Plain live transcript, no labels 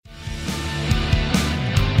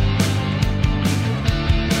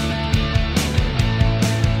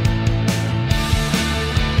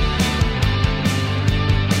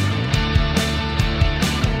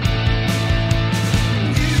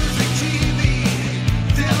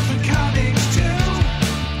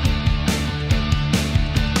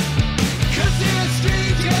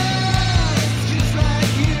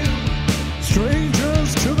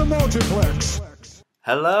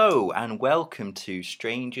Hello and welcome to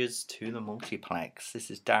Strangers to the Multiplex. This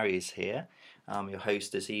is Darius here. I'm your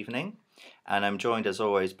host this evening, and I'm joined as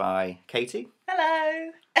always by Katie. Hello.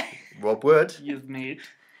 Rob Wood. You've made.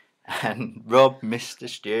 And Rob Mr.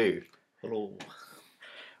 Stew. Hello.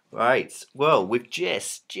 Right, well, we've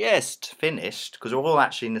just finished, because we're all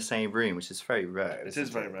actually in the same room, which is very rare. It is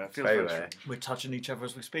very rare. It feels very very rare. We're touching each other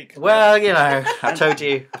as we speak. Well, you know, I've told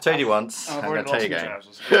you once. I've I'm already going to tell you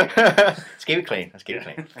lost again. my trousers. Let's keep it clean. Let's keep it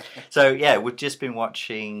clean. So, yeah, we've just been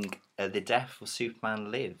watching The Death of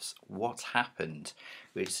Superman Lives, What Happened,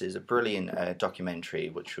 which is a brilliant documentary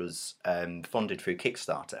which was funded through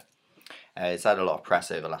Kickstarter. It's had a lot of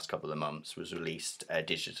press over the last couple of months, was released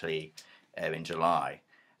digitally in July,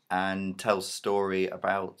 and tells a story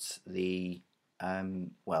about the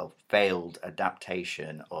failed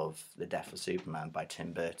adaptation of The Death of Superman by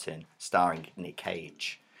Tim Burton, starring Nick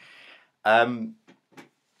Cage.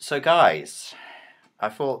 So guys, I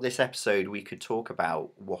thought this episode we could talk about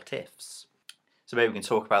what ifs. So maybe we can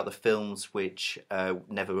talk about the films which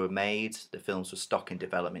never were made, the films were stock in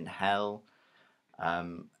development hell,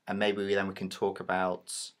 and maybe then we can talk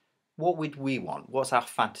about what would we want, what's our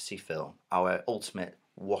fantasy film, our ultimate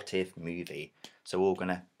what if movie. So we're all going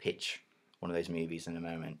to pitch one of those movies in a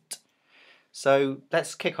moment. So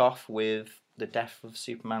let's kick off with The Death of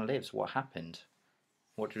Superman Lives. What happened?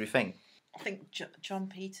 What did we think? I think John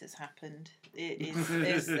Peters happened. It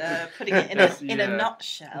is putting it in a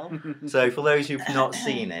nutshell. So for those who've not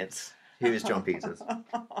seen it, who is John Peters?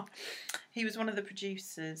 He was one of the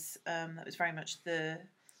producers that was very much the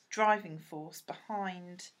driving force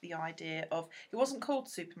behind the idea of, it wasn't called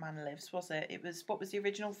Superman Lives, was it? It was, what was the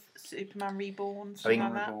original, Superman Reborn? I think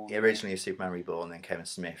like that? originally Superman Reborn, then Kevin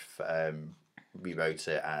Smith rewrote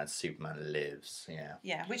it as Superman Lives.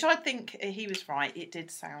 Yeah, which I think he was right. It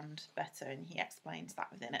did sound better, and he explains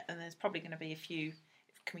that within it. And there's probably going to be a few.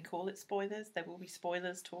 Can we call it spoilers? There will be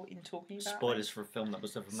spoilers talking about spoilers for a film that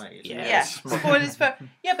was never made. Yeah, spoilers for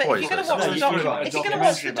but Spoilers if you're going to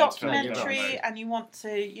watch the documentary and you want to,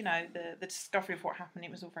 the discovery of what happened,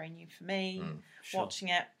 it was all very new for me watching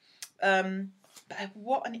it. But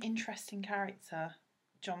what an interesting character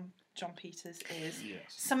John Peters is. Yes.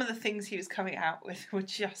 Some of the things he was coming out with were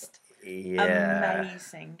just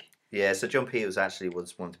amazing. Yeah, so John Peters actually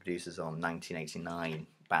was one of the producers on 1989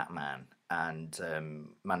 Batman, and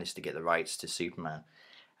managed to get the rights to Superman.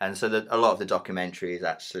 And so a lot of the documentary is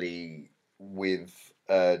actually with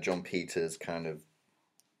John Peters, kind of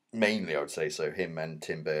mainly, I would say, so him and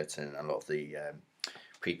Tim Burton and a lot of the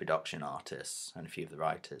pre-production artists and a few of the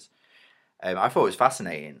writers. I thought it was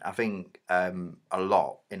fascinating. I think a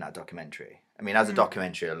lot in that documentary. I mean, as a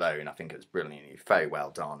documentary alone, I think it was brilliantly, very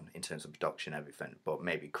well done in terms of production and everything, but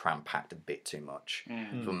maybe cram-packed a bit too much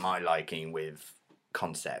for my liking with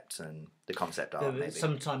concept and the concept art. Maybe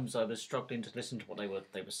sometimes I was struggling to listen to what they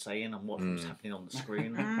were saying and what was happening on the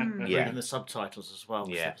screen. Reading the subtitles as well.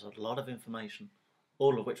 Yeah, there was a lot of information,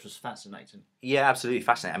 all of which was fascinating. Yeah, absolutely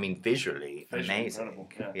fascinating. I mean, visually amazing.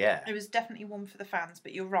 Yeah, it was definitely one for the fans.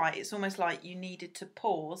 But you're right; it's almost like you needed to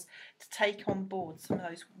pause to take on board some of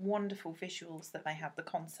those wonderful visuals that they had, the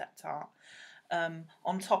concept art.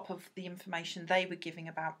 On top of the information they were giving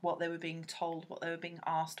about what they were being told, what they were being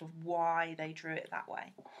asked, of why they drew it that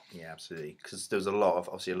way. Yeah, absolutely. Because there was a lot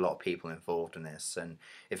of people involved in this, and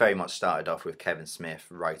it very much started off with Kevin Smith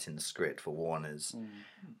writing the script for Warner's,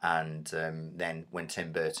 and then when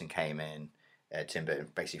Tim Burton came in, Tim Burton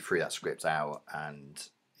basically threw that script out, and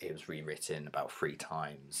it was rewritten about 3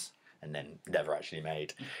 times, and then never actually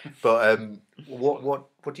made. But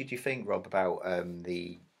what did you think, Rob, about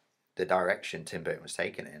the direction Tim Burton was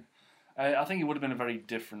taking in? I think it would have been a very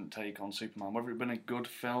different take on Superman. Whether it had been a good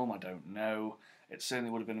film, I don't know. It certainly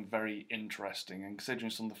would have been very interesting. And considering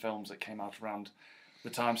some of the films that came out around the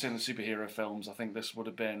time, seeing the superhero films, I think this would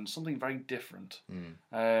have been something very different.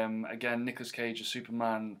 Again, Nicolas Cage as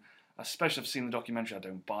Superman, especially if I've seen the documentary, I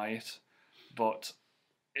don't buy it. But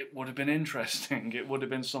it would have been interesting. It would have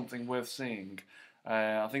been something worth seeing.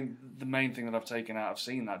 I think the main thing that I've taken out of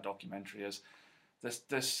seeing that documentary is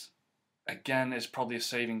this again, is probably a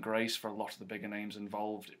saving grace for a lot of the bigger names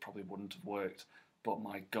involved. It probably wouldn't have worked, but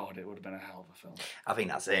my God, it would have been a hell of a film. I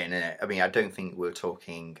think that's it, isn't it? I mean, I don't think we're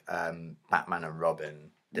talking Batman and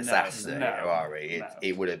Robin disaster, are we?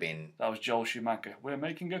 It would have been... That was Joel Schumacher. We're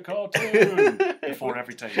making a cartoon! Before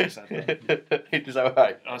every take he said that. Is that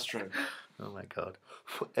right? That's true. Oh my God.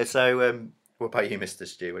 So, what about you, Mr.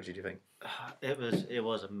 Stu? What did you think? It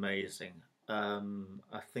was amazing.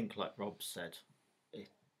 I think, like Rob said,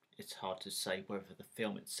 it's hard to say whether the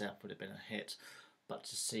film itself would have been a hit, but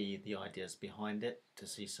to see the ideas behind it, to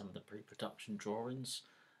see some of the pre-production drawings,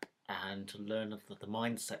 and to learn of the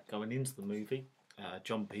mindset going into the movie.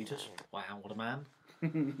 John Peters, wow, what a man!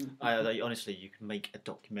 Honestly, you can make a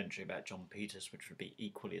documentary about John Peters, which would be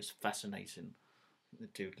equally as fascinating. The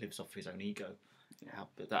dude lives off his own ego.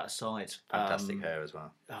 But that aside, Fantastic hair as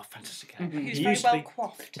well. Oh, fantastic hair! Who's He very used to well be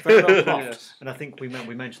coiffed. very well coiffed, Yes. and I think we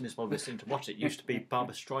mentioned this while listening to Watch It. Used to be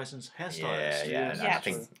Barbara Streisand's hairstylist. Yeah, and I Yes.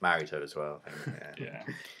 think married her as well. I think, yeah.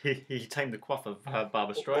 Yeah. He tamed the coif of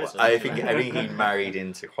Barbara Streisand. I think he married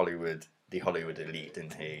into Hollywood, the Hollywood elite,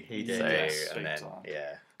 didn't he? He did, So, yes, and big then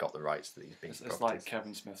time. got the rights to these big It's properties. like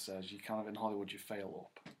Kevin Smith says, you kind of in Hollywood you fail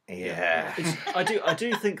up. Yeah. I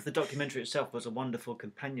do think the documentary itself was a wonderful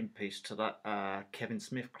companion piece to that Kevin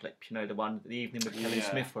Smith clip. You know, the evening with Kevin Yeah.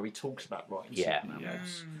 Smith where he talks about writing Yeah. Superman.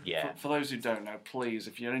 Yes. Yeah. For those who don't know, please,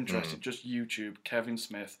 if you're interested, just YouTube Kevin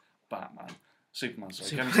Smith Batman. Superman,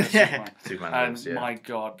 sorry. Kevin Smith Superman. Superman And lives, yeah. my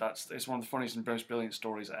God, it's one of the funniest and most brilliant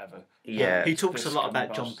stories ever. Yeah. He talks a This lot coming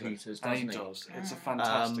about John bastard. Peters, And he doesn't he? does. It's a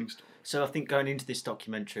fantastic story. So I think going into this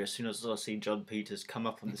documentary, as soon as I see John Peters come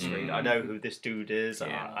up on the screen, I know who this dude is.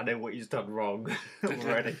 Yeah. I know what he's done wrong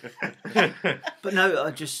already. But no,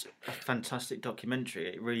 just a fantastic documentary.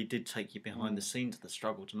 It really did take you behind the scenes of the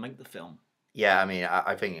struggle to make the film. Yeah, I mean,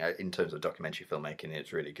 I think in terms of documentary filmmaking,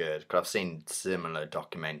 it's really good. Because I've seen similar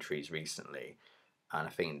documentaries recently, and I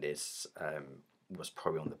think this was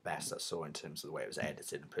probably one of the best I saw in terms of the way it was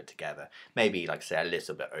edited and put together. Maybe, like I say, a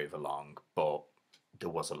little bit overlong, but there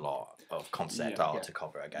was a lot of concept art to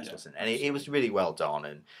cover, I guess, wasn't it? And it was really well done,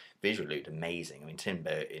 and visually looked amazing. I mean, Tim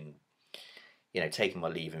Burton, taking or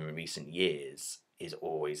leaving in recent years, is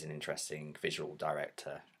always an interesting visual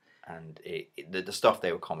director, and the stuff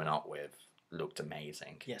they were coming up with looked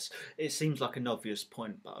amazing. Yes, it seems like an obvious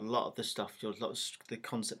point, but a lot of the stuff, the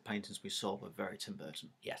concept paintings we saw were very Tim Burton.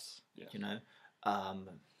 Yes. You know,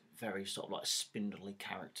 very sort of like spindly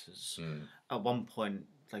characters. At one point,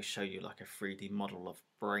 they show you like a 3D model of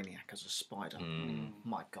Brainiac as a spider.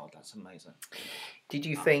 My God, that's amazing. Did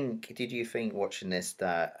you think watching this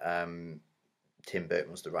that Tim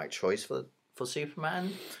Burton was the right choice for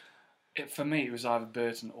Superman? For me, it was either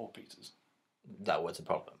Burton or Peters. That was a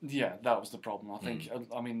problem. Yeah, that was the problem. I think.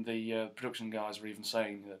 I mean, the production guys were even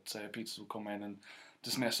saying that Peters will come in and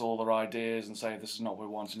dismiss all their ideas and say this is not what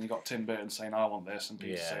we want, and you got Tim Burton saying I want this, and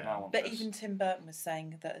Peters saying I want But this. even Tim Burton was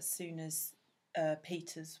saying that as soon as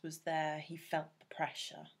Peters was there, he felt the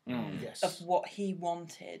pressure Yes. of what he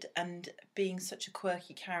wanted, and being such a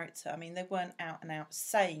quirky character. I mean, they weren't out and out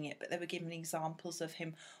saying it, but they were giving examples of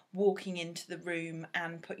him walking into the room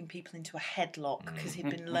and putting people into a headlock because he'd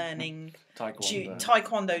been learning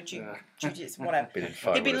taekwondo, jiu-jitsu, whatever.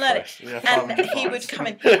 He'd been learning, and he would come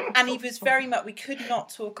in, and he was very much. We could not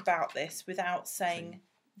talk about this without saying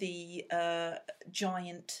the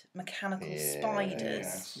giant mechanical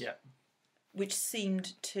spiders, which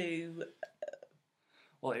seemed to.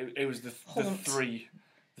 Well, it was the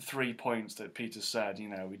three points that Peter said.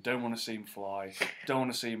 We don't want to see him fly, don't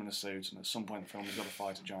want to see him in a suit, and at some point in the film he's got to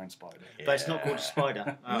fight a giant spider. But it's not called a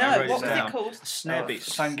spider. No, what was it called? Snare beast.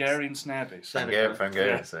 Sangarian snare beast.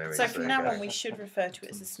 Hungarian. So from now on, we should refer to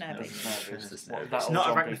it as a snare beast. It's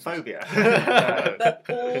not arachnophobia. But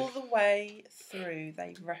all the way through,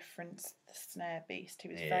 they referenced the snare beast. He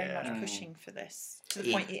was very much pushing for this to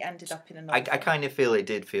the point he ended up in a novel. I kind of feel it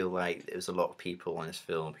did feel like there was a lot of people on this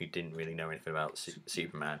film who didn't really know anything about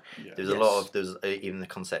Superman. There's a lot of even the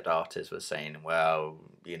concept artists were saying, well,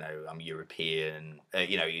 I'm European.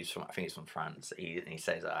 He's from, I think he's from France. He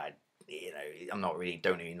says I'm not really,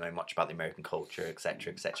 don't even know much about the American culture,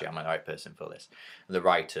 etc., etc. I'm the right person for this. And the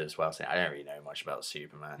writer as well saying, I don't really know much about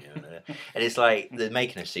Superman. And it's like they're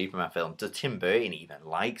making a Superman film. Does Tim Burton even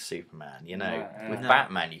like Superman? With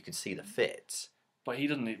Batman, you can see the fit. But he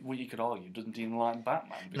doesn't. What you could argue, doesn't even like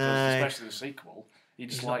Batman because especially the sequel, he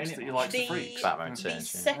just likes the freaks. Batman The Returns,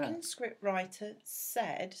 second scriptwriter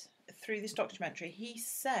said through this documentary, he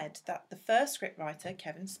said that the first scriptwriter,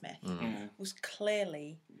 Kevin Smith, was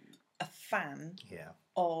clearly a fan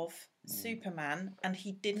of Superman, and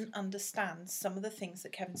he didn't understand some of the things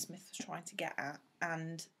that Kevin Smith was trying to get at,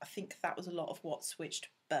 and I think that was a lot of what switched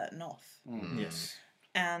Burton off. Yes.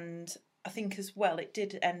 And I think as well it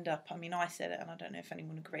did end up, I mean I said it and I don't know if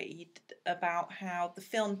anyone agreed, about how the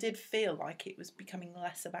film did feel like it was becoming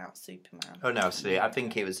less about Superman. Oh no, absolutely. I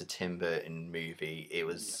think it was a Tim Burton movie. It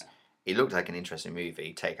was. It looked like an interesting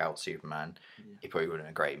movie. Take out Superman, it probably would have been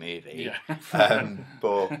a great movie.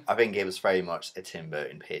 But I think it was very much a Tim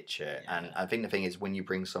Burton picture. And I think the thing is, when you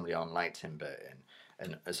bring somebody on like Tim Burton,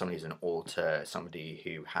 and somebody who's an author, somebody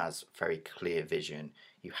who has very clear vision,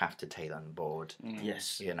 you have to take that on board.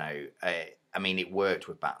 Yes. I mean, it worked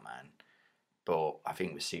with Batman, But I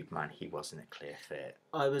think with Superman, he wasn't a clear fit.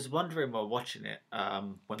 I was wondering while watching it,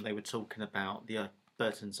 when they were talking about the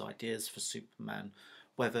Burton's ideas for Superman,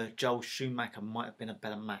 whether Joel Schumacher might have been a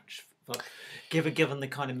better match for, given the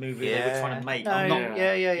kind of movie they were trying to make. No, I'm not,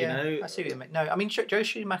 yeah. you know, I see what you mean. No, I mean Joe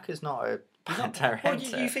Schumacher's not a bad director.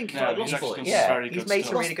 Well, you think No, like he's Lost actually Boys? done Yeah, very he's good made stuff.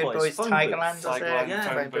 some really good Lost boys. Boys, Phone Tigerland, Booth. does it? Tigerland, Yeah.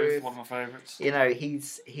 Phone Phone Booth, Booth. one of my favourites. You know,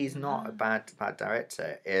 he's not a bad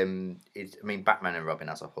director. I mean, Batman and Robin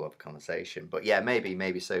as a whole of a conversation, but yeah,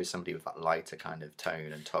 maybe so. Somebody with that lighter kind of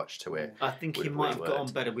tone and touch to it. I think he Would might have work. got on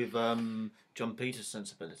better with John Peters'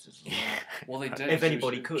 sensibilities as well. Well, they did. If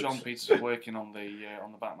anybody could. John Peters was working on the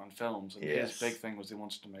Batman films, and Yes. his big thing was they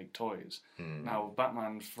wanted to make toys. Hmm. Now,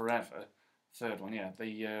 Batman Forever, third one,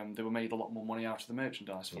 they were made a lot more money out of the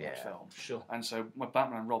merchandise for that Yeah. film. Sure. And so, my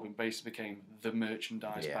Batman and Robin basically became the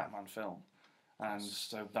merchandise Yeah. Batman film, and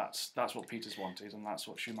so that's what Peters wanted, and that's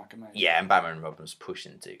what Schumacher made. Yeah, and Batman and Robin was pushed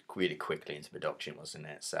into really quickly into production, wasn't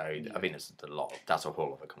it? So I think that's a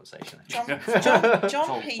whole other conversation. John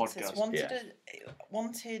Whole Peters podcast.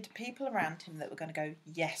 wanted people around him that were going to go,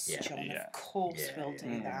 yes, Yeah. John, Yeah. of course Yeah, we'll yeah,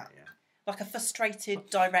 do that. yeah. Like a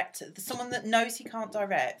frustrated director, someone that knows he can't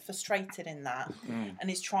direct, frustrated in that,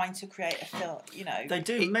 and is trying to create a film. You know, They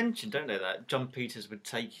do mention, don't they, that John Peters would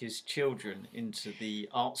take his children into the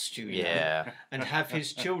art studio Yeah. and have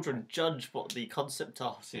his children judge what the concept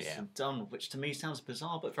artists Yeah. have done, which to me sounds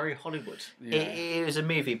bizarre but very Hollywood. Yeah. It was a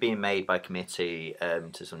movie being made by committee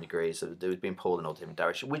to some degree, so it was being pulled in all different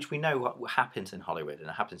directions, which we know what happens in Hollywood, and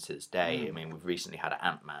it happens to this day. I mean, we've recently had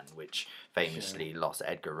Ant-Man, which famously lost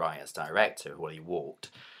Edgar Wright as director. Well, he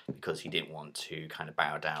walked because he didn't want to kind of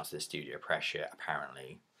bow down to the studio pressure,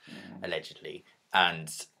 apparently, allegedly,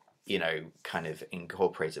 and, you know, kind of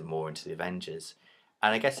incorporate it more into the Avengers.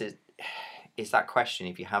 And I guess it's that question,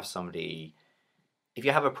 if you have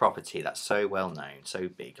a property that's so well known, so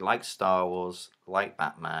big, like Star Wars, like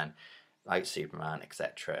Batman, like Superman,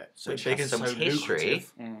 etc., So which big has and some so history,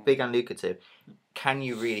 lucrative. big and lucrative, can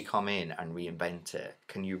you really come in and reinvent it?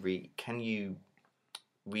 Can you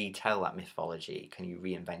retell that mythology? Can you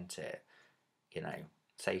reinvent it, you know,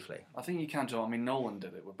 safely? I think you can do it. I mean, Nolan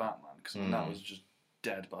did it with Batman, because that was just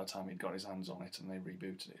dead by the time he'd got his hands on it, and they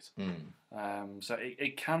rebooted it. So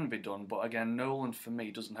it can be done, but again, Nolan for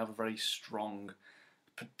me doesn't have a very strong,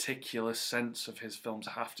 particular sense of his films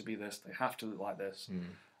have to be this, they have to look like this.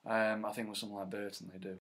 I think with something like Burton, they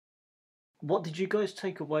do. What did you guys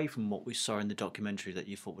take away from what we saw in the documentary that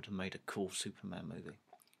you thought would have made a cool Superman movie?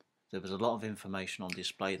 There was a lot of information on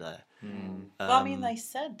display there. well, I mean, they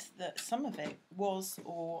said that some of it was,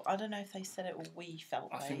 or I don't know if they said it or we felt.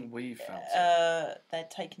 I think we felt it. They'd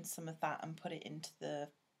taken some of that and put it into the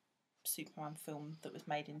Superman film that was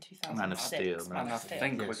made in 2006. Man of Steel, And I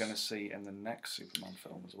think Yes. we're going to see in the next Superman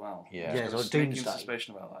film as well. Yeah. Yeah, I've got or a sneaking Doomsday.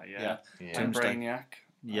 suspicion about that, Yeah. Yeah. And Doomsday. Brainiac.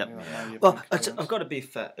 Yep. I think that might be a Well, big I've influence. got to be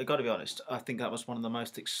fair. I've got to be honest. I think that was one of the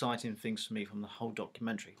most exciting things for me from the whole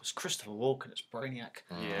documentary. Was Christopher Walken as Brainiac?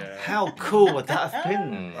 Yeah. How cool would that have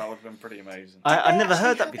been? That would have been pretty amazing. I'd Did they never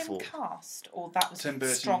heard that actually have him before. Cast, or that was Tim a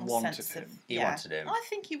Burton strong wanted sense him. of. He wanted him. I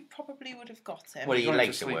think you probably would have got him. Well, he Going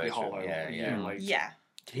later for Sleepy worked with Hollow him, yeah, a yeah. year later. Yeah.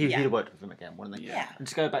 He'd Yeah. worked with him again, wouldn't he? Yeah. And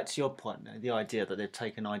to go back to your point, the idea that they'd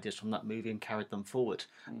taken ideas from that movie and carried them forward.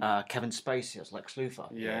 Kevin Spacey as Lex Luthor.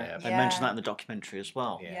 Yeah. They Yeah. mentioned that in the documentary as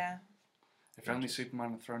well. Yeah. If only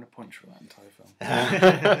Superman had thrown a punch for that entire film.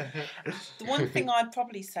 The one thing I'd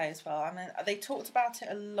probably say as well, I mean, they talked about it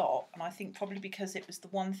a lot, and I think probably because it was the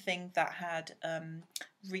one thing that had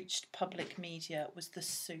reached public media was the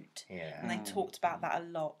suit, Yeah. and they talked about that a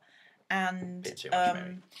lot. And Bit too much,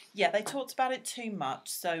 maybe. yeah, they talked about it too much.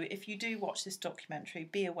 So if you do watch this documentary,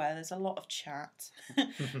 be aware there's a lot of chat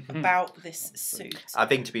about this suit. I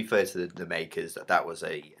think, to be fair to the makers, that was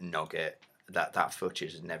a nugget. That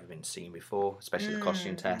footage has never been seen before, especially the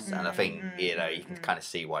costume test. And I think, you know, you can kind of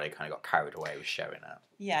see why they kind of got carried away with showing that.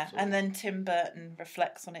 Yeah, So- and then Tim Burton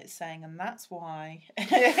reflects on it, saying, and that's why.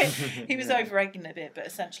 He was over-egging a bit, but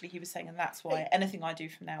essentially he was saying, and that's why anything I do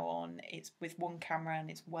from now on, it's with one camera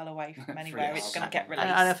and it's well away from anywhere. It's going to get released.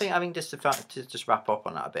 And I think just to just wrap up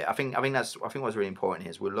on that a bit, I think what's really important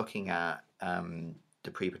here is we're looking at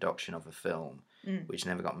the pre-production of a film, which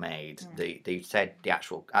never got made. They said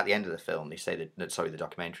at the end of the film, they say the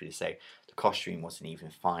documentary, they say the costume wasn't even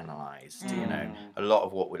finalised. You know, a lot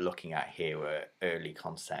of what we're looking at here were early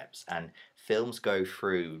concepts, and films go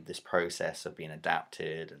through this process of being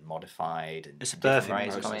adapted and modified. And It's a different birthing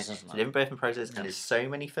writers process, come in. isn't It's it? a different birthing process, and there's so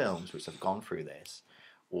many films which have gone through this,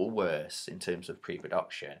 or worse in terms of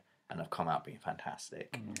pre-production, and have come out being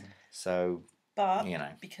fantastic. So But You know.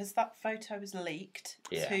 because that photo was leaked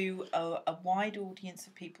Yeah. to a wide audience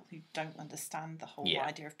of people who don't understand the whole Yeah.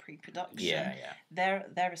 idea of pre-production, Yeah.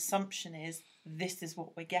 their assumption is this is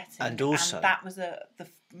what we're getting, And also- that was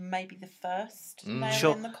maybe the first nail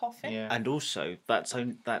Sure. in the coffin. Yeah. And also, that's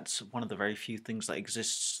one of the very few things that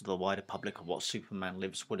exists to the wider public of what Superman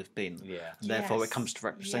Lives would have been. Yeah. And therefore, it Yes. comes to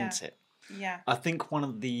represent Yeah. it. Yeah. I think one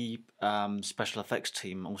of the special effects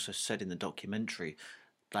team also said in the documentary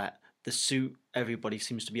that the suit everybody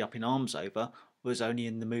seems to be up in arms over was only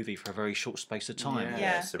in the movie for a very short space of time.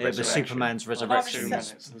 Yeah. It's a It was resurrection. Superman's Like resurrection. 2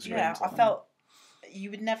 minutes of the screen Yeah, I time. felt you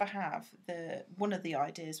would never have one of the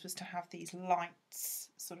ideas was to have these lights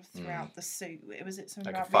sort of throughout the suit. Was it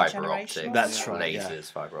something Like a about fibre regeneration? optic. or That's something? right, yeah.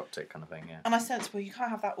 Lasers, fibre optic kind of thing, yeah. And I said, well, you can't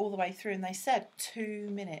have that all the way through. And they said 2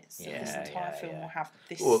 minutes of this Yeah, entire yeah, film yeah. will have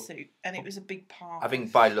this Well, suit. And it was a big part. I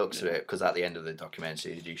think by looks of it, because at the end of the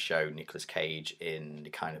documentary, they do show Nicolas Cage in the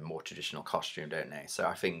kind of more traditional costume, don't they? So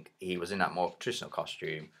I think he was in that more traditional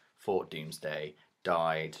costume, fought Doomsday,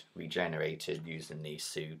 died, regenerated using the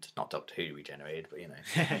suit. Not Doctor Who regenerated, but you know.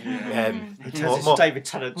 He turns into David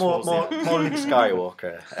Tennant more towards the end. Luke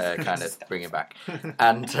Skywalker kind of bring it back.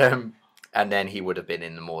 And then he would have been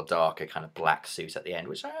in the more darker kind of black suit at the end,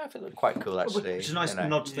 which I feel looked quite cool actually. Which is a nice you know.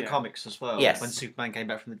 nod to the Yeah. comics as well. Yes. When Superman came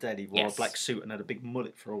back from the dead, he wore Yes. a black suit and had a big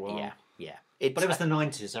mullet for a while. Yeah. But it was the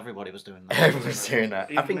 90s, everybody was doing that. Everyone's doing that.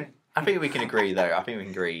 I Even me. think we can agree though. I think we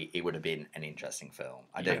can agree it would have been an interesting film.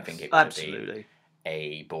 I don't think it would have been Absolutely.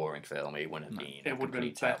 a boring film. It wouldn't have been. It would have been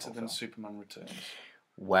a complete better terrible than film. Superman Returns.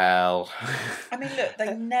 Well, I mean, look,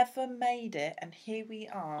 they never made it. And here we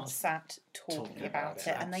are sat talking about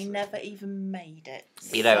it. And they never even made it.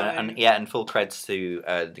 you know, So- and full creds to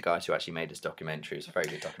the guys who actually made this documentary. It's a very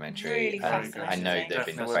good documentary. Really and fascinating. I know they've been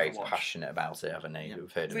Definitely very worth a watch. passionate about it, haven't they?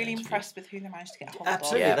 We've heard of Really interviews. impressed with who they managed to get hold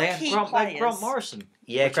Absolutely. of. They had Key Grant players. Morrison.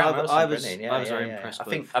 Yeah, Which Grant I Morrison, was- brilliant. I was Yeah, very yeah. impressed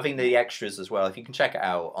I think the extras as well. If you can check it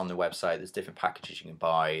out on the website, there's different packages you can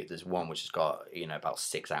buy. There's one which has got about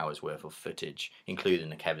 6 hours worth of footage, including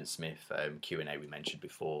the Kevin Smith Q&A we mentioned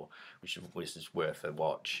before, which is worth a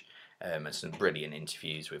watch. And some brilliant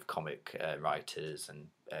interviews with comic writers and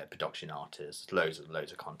production artists. Loads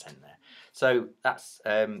of content there. So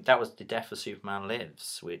that was The Death of Superman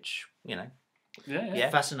Lives, which Yeah.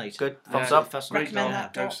 Fascinating. good. Thumbs Yeah, up. Fascinating. Recommend Yeah,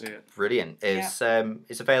 that go doc. see it. Brilliant.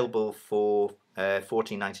 It's available for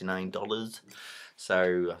 $14.99.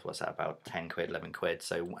 So what's that, about 10 quid, 11 quid.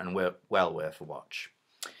 So, and we're well worth a watch.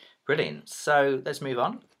 Brilliant. So let's move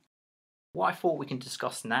on. What I thought we can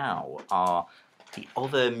discuss now are the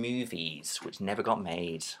other movies which never got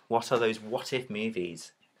made. What are those what if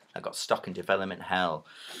movies that got stuck in development hell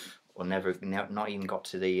or not even got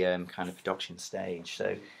to the kind of production stage?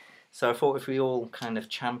 So I thought if we all kind of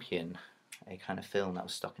champion a kind of film that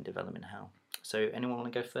was stuck in development hell. So anyone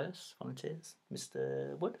want to go first? Volunteers?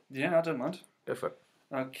 Mr. Wood? Yeah, I don't mind. Go for it.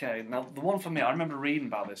 Okay, now the one for me, I remember reading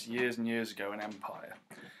about this years and years ago in Empire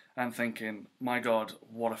and thinking, my God,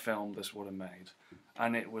 what a film this would have made.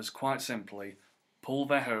 And it was quite simply Paul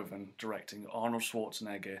Verhoeven directing Arnold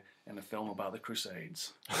Schwarzenegger in a film about the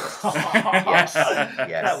Crusades. Yes.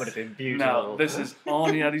 That would have been beautiful. Now, this is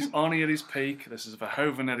Arnie at his peak. This is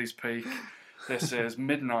Verhoeven at his peak. This is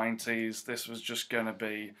mid-90s. This was just going to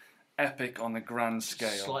be epic on the grand scale.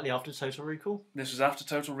 Slightly after Total Recall. This was after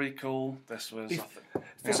Total Recall. This was...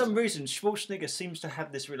 For some reason, Schwarzenegger seems to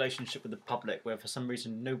have this relationship with the public where for some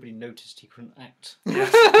reason nobody noticed he couldn't act. So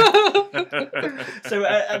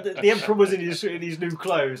the Emperor was in his new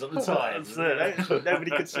clothes at the time.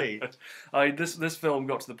 Nobody could see. This film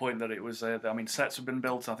got to the point that it was... sets had been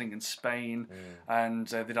built, I think, in Spain, and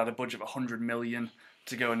they'd had a budget of 100 million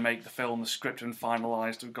to go and make the film. The script had been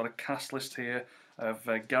finalised. We've got a cast list here of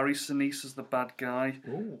Gary Sinise as the bad guy.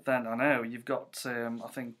 Ooh. Then I know you've got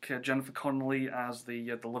Jennifer Connelly as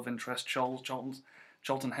the love interest,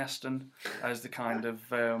 Charlton Heston as the kind of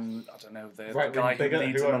the Right-wing guy who bigot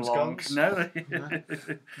leads who him owns along. skunks? No,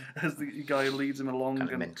 as the guy who leads him along. Kind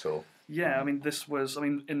of and, mentor. yeah, I mean this was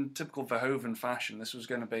in typical Verhoeven fashion. This was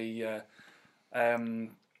going to be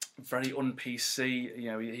very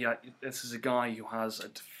un-PC. This is a guy who has a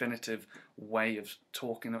definitive way of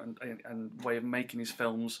talking and way of making his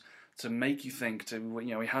films to make you think.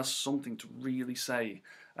 He has something to really say.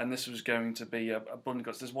 And this was going to be a blunt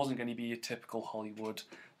guts. This wasn't going to be your typical Hollywood.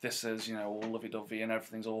 This is all lovey-dovey and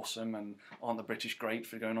everything's awesome and aren't the British great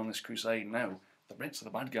for going on this crusade? No, the Brits are the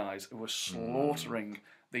bad guys who were slaughtering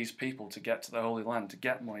these people to get to the Holy Land, to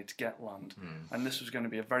get money, to get land. And this was going to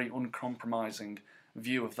be a very uncompromising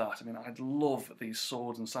view of that. I mean, I'd love these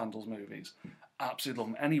swords and sandals movies. Absolutely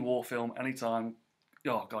love them. Any war film, anytime.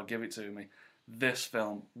 Oh God, give it to me. this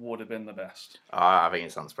film would have been the best. I think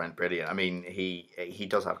it sounds brilliant. I mean, he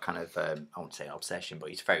does have kind of I won't say an obsession, but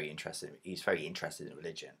he's very interested. He's very interested in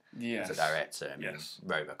religion Yes. as a director. I mean, Yes.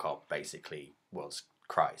 RoboCop basically was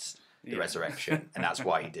Christ, the Yeah. resurrection, and that's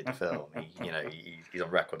why he did the film. He's on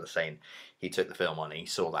record as saying he took the film on, and he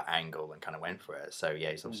saw that angle and kind of went for it. So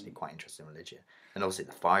yeah, he's obviously quite interested in religion, and obviously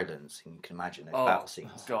the violence. You can imagine those battle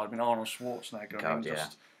scenes. God, I mean Arnold Schwarzenegger. God, yeah.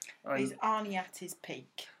 He's Arnie at his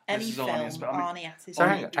peak. Any is film, Arnie's, Arnie at his So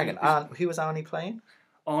peak. hang on, who was Arnie playing?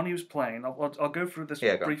 Arnie was playing. I'll go through this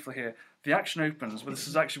Yeah, go on. briefly here. The action opens, but this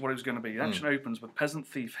is actually what it was going to be. The action opens with peasant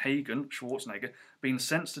thief Hagen, Schwarzenegger, being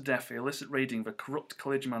sentenced to death for illicit raiding of a corrupt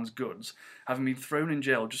clergyman's goods, having been thrown in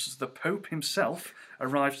jail just as the Pope himself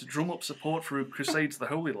arrives to drum up support for a crusade to the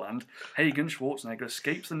Holy Land. Hagen, Schwarzenegger,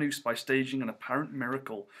 escapes the noose by staging an apparent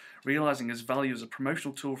miracle. Realising his value as a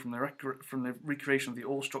promotional tool from the recreation of the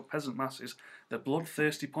awestruck peasant masses, the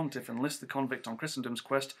bloodthirsty pontiff enlists the convict on Christendom's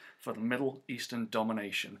quest for the Middle Eastern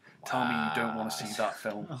domination. Tell me you don't want to see that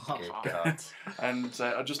film. Good God. And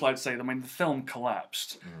I'd just like to say, I mean, the film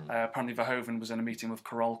collapsed. Apparently Verhoeven was in a meeting with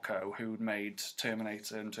Carolco, who had made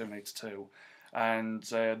Terminator and Terminator 2. And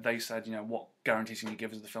they said, what guarantees can you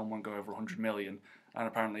give us the film won't go over 100 million? And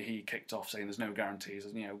apparently he kicked off saying there's no guarantees.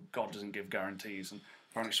 God doesn't give guarantees. And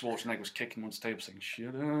apparently Schwarzenegger was kicking him on the table saying,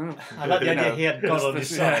 shut up. I like the idea he had God on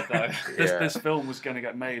his side, though. This film was going to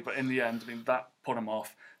get made, but in the end, I mean, that put him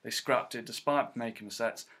off. They scrapped it despite making the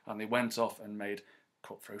sets, and they went off and made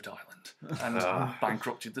Cutthroat Island and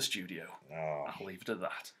bankrupted the studio. I'll leave it at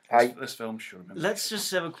that. This film should have been Let's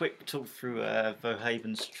just have a quick talk through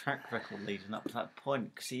Verhoeven's track record leading up to that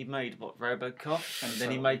point, because he made RoboCop, and then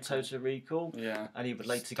he made Total Recall, and he would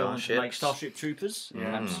later go on to make Starship Troopers.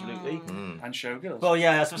 Absolutely. and Showgirls. Well,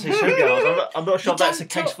 yeah, I was going to say Showgirls. I'm not sure if that's a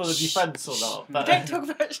case for the defence or not. But, Don't talk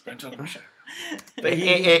about Don't talk about Show. But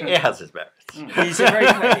it has its merits.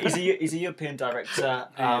 he's a European director.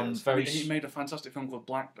 He made a fantastic film called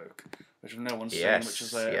Black Book, which no one's seen, which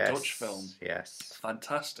is a Dutch film. Yes.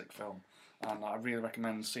 Fantastic film. And I really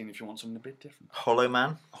recommend seeing if you want something a bit different. Hollow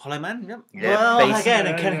Man. Yep. Yeah, Well, basic- again,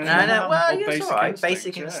 Well, Or it's Basic all right. Instinct,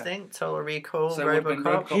 Basic yeah. Instinct, Total Recall, So it would've been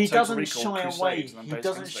RoboCop. RoboCop. He Total doesn't Recall, shy Crusade, away. and He Basic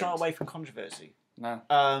doesn't shy Instinct. away from controversy. No.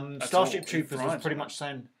 Starship all. Troopers was Thrives pretty on much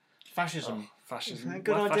saying fascism. Fascism.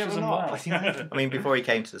 Good well, idea or fascism not? well. I mean, before he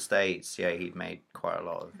came to the States, he'd made quite a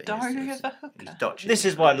lot of. Diary of a Hooker. He's Dutch. This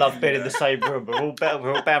is why I love being in the same room. We're all better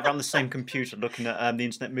around the same computer looking at the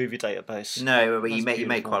Internet Movie Database. No, but he That's made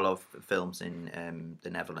beautiful. quite a lot of films in the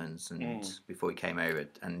Netherlands, and before he came over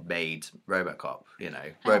and made RoboCop.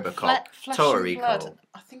 RoboCop, Flesh Total and Recall. Blood.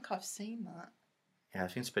 I think I've seen that. Yeah, I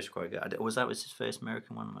think it's quite good. Was that his first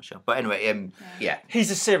American one? I'm not sure. But anyway, yeah. He's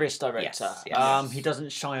a serious director. Yes. He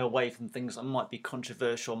doesn't shy away from things that might be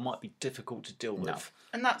controversial, might be difficult to deal with.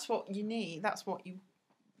 And that's what you need. That's what you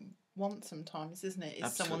want sometimes, isn't it?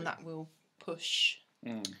 Is someone that will push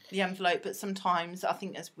the envelope. But sometimes, I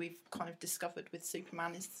think, as we've kind of discovered with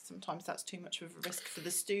Superman, is sometimes that's too much of a risk for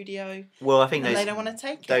the studio. Well, I think and they don't want to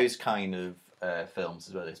take those it. kind of films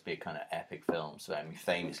as well, those big kind of epic films. So, I mean,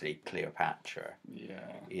 famously Cleopatra. Yeah.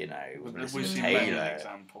 With We've Elizabeth seen many Taylor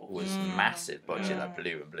examples. was massive budget that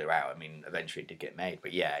blew and blew out. I mean, eventually it did get made,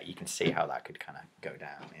 but yeah, you can see how that could kind of go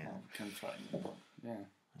down. Yeah.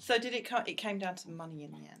 So did it? It came down to money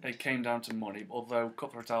in the end. It came down to money, although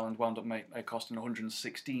Cutthroat Island wound up costing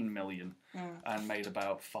 116 million and made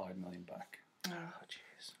about 5 million back. Oh,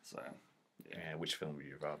 jeez. So, yeah. Which film would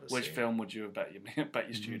you rather which see? film would you have bet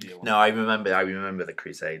your studio on? No, I remember the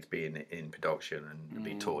Crusades being in production and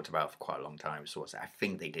being talked about for quite a long time. So I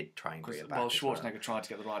think they did try and bring it back. Well, as Schwarzenegger tried to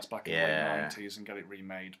get the rights back in the late 90s and get it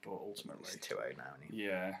remade, but ultimately... He's too old now, isn't he?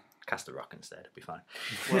 Yeah. Cast The Rock instead, it'd be fine.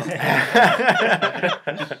 Well,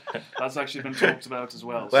 that's actually been talked about as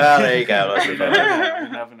well. Well, there you go. You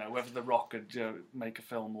never know whether The Rock could make a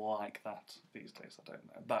film like that these days. I don't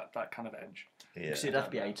know. That kind of edge. Yeah. It'd have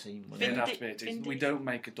to be 18. wouldn't It'd it? have to be 18. We don't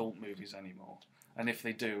make adult movies anymore. And if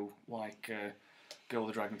they do, like Girl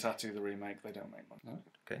with the Dragon Tattoo, the remake, they don't make one. No?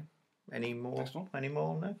 Okay. Any more? Next one? Any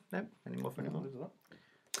more? No? Any more for anyone?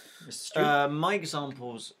 Mr. Stewart? My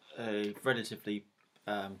example's a relatively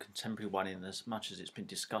contemporary one in as much as it's been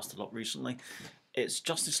discussed a lot recently. It's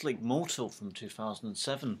Justice League Mortal from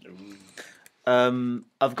 2007.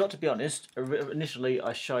 I've got to be honest, initially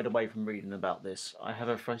I shied away from reading about this. I have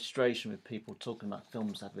a frustration with people talking about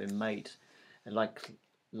films that have been made and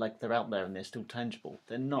like they're out there and they're still tangible.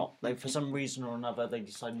 They're not. For some reason or another, they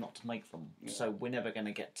decide not to make them. So we're never going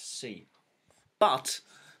to get to see. But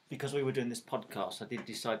because we were doing this podcast, I did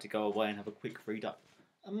decide to go away and have a quick read up.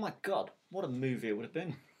 And my God, what a movie it would have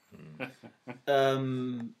been.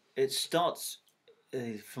 It starts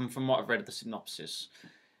from what I've read of the synopsis,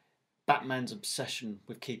 Batman's obsession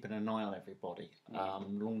with keeping an eye on everybody,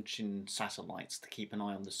 launching satellites to keep an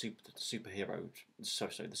eye on the superpowered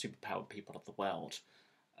people of the world,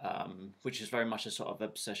 which is very much a sort of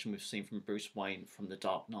obsession we've seen from Bruce Wayne from The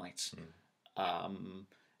Dark Knight.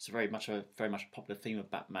 It's very much a popular theme of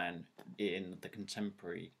Batman in the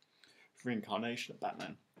contemporary reincarnation of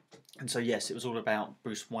Batman. And so yes, it was all about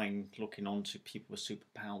Bruce Wayne looking onto people with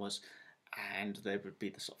superpowers. And there would be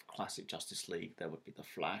the sort of classic Justice League. There would be the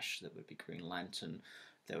Flash. There would be Green Lantern.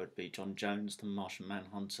 There would be John Jones, the Martian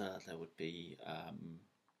Manhunter. There would be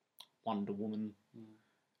Wonder Woman,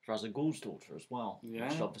 Ra's al Ghul's daughter as well,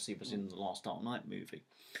 which obviously was in the last Dark Knight movie.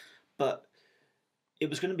 But it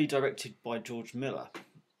was going to be directed by George Miller,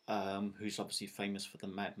 who's obviously famous for the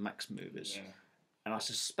Mad Max movies. Yeah. And I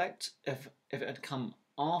suspect if it had come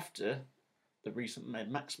after the recent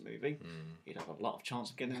Mad Max movie, he'd have a lot of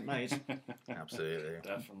chance of getting it made. Absolutely.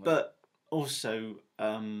 Definitely. But also,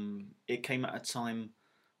 it came at a time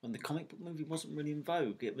when the comic book movie wasn't really in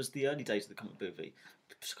vogue. It was the early days of the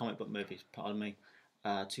comic book movie,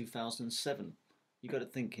 2007. You got to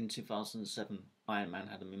think in 2007, Iron Man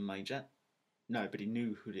hadn't been made yet. Nobody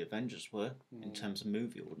knew who the Avengers were in terms of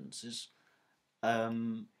movie audiences.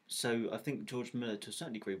 So I think George Miller, to a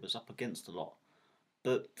certain degree, was up against a lot.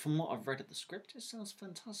 But from what I've read of the script, it sounds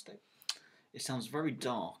fantastic. It sounds very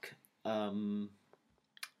dark, and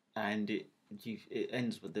it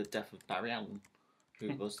ends with the death of Barry Allen,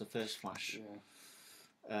 who was the first Flash.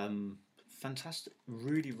 Yeah. Fantastic,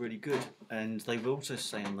 really, really good. And they were also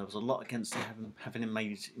saying there was a lot against having it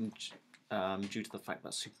made due to the fact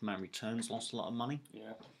that Superman Returns lost a lot of money.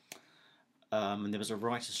 Yeah. And there was a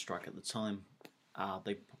writer's strike at the time.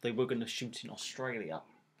 They were going to shoot in Australia.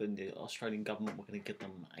 And the Australian government were going to give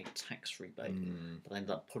them a tax rebate, but they ended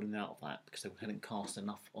up pulling out of that because they hadn't cast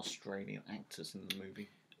enough Australian actors in the movie.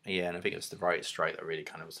 Yeah, and I think it was the writer's strike that really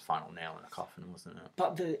kind of was the final nail in the coffin, wasn't it?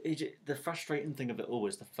 But the frustrating thing of it all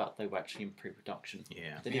is the fact they were actually in pre-production.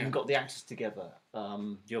 Yeah. They'd even got the actors together.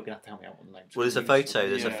 You're going to have to help me out with the names. Well, there's a photo.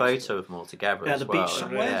 There's a photo of them all together as well. Yeah, the beach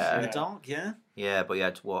somewhere in the dark, yeah. Yeah, but you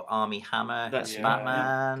had Armie Hammer, that's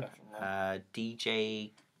Batman,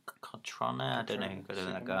 DJ... Cotrona, I don't know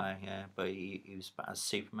that guy, but he was as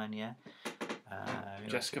Superman,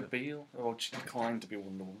 Jessica Biel, or she declined to be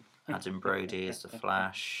Wonder Woman. Adam Brody is the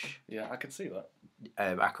Flash. Yeah, I could see that.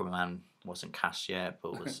 Aquaman wasn't cast yet,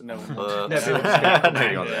 but was no.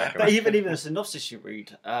 But even the synopsis you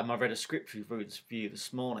read, I read a script review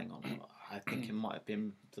this morning on it. I think it might have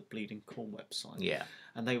been the Bleeding Cool website. Yeah.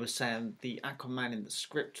 And they were saying the Aquaman in the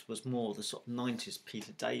script was more the sort of 90s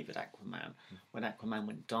Peter David Aquaman. When Aquaman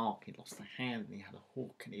went dark, he lost a hand and he had a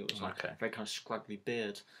hawk and he was like a very kind of scraggly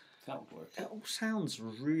beard. That would work. It all sounds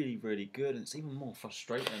really, really good, and it's even more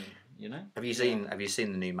frustrating, you know? Have you seen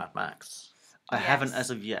the new Mad Max? I haven't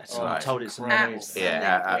as of yet. I'm told it's amazing.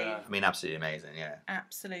 Yeah, I mean, absolutely amazing. Yeah,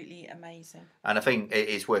 absolutely amazing. And I think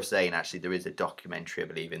it's worth saying actually there is a documentary, I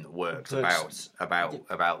believe, in the works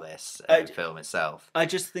about this film itself. I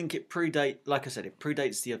just think it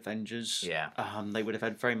predates the Avengers. Yeah, they would have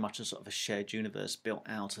had very much a sort of a shared universe built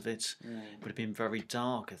out of it. It would have been very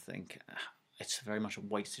dark, I think. It's very much a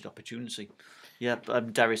wasted opportunity. Yeah,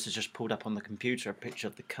 Darius has just pulled up on the computer a picture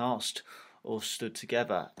of the cast all stood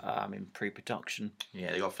together in pre-production.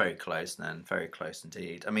 Yeah, they got very close then, very close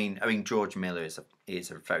indeed. I mean, George Miller is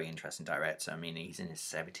a very interesting director. I mean, he's in his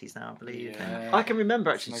 70s now, I believe. Yeah. I can remember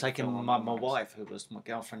actually taking my wife, who was my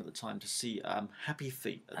girlfriend at the time, to see Happy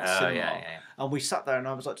Feet at the cinema. Yeah. And we sat there and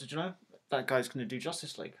I was like, did you know that guy's going to do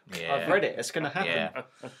Justice League? Yeah. I've read it. It's going to happen. Yeah.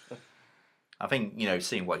 I think,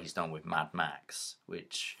 seeing what he's done with Mad Max,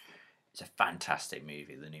 which... It's a fantastic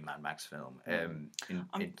movie, the new Mad Max film.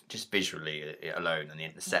 Just visually alone, and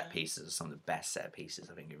the set pieces are some of the best set pieces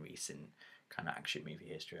I think in recent kind of action movie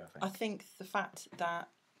history. I think the fact that,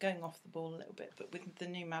 going off the ball a little bit, but with the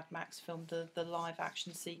new Mad Max film, the live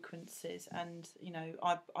action sequences, and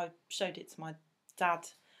I showed it to my dad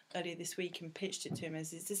earlier this week and pitched it to him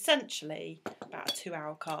as it's essentially about a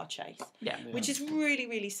 2-hour car chase. Yeah, which is really,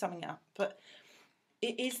 really summing it up, but.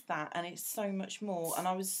 It is that, and it's so much more. And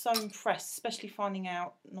I was so impressed, especially finding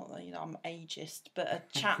out, not that I'm ageist, but a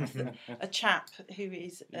chap who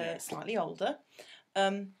is slightly older,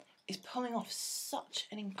 is pulling off such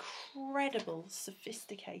an incredible,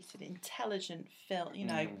 sophisticated, intelligent film.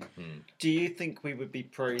 Do you think we would be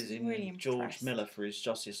praising really George Miller for his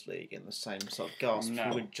Justice League in the same sort of gasp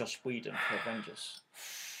we would Joss Whedon for Avengers?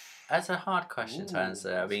 That's a hard question to Ooh, answer.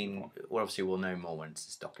 I that's a mean, good one. well, obviously we'll know more once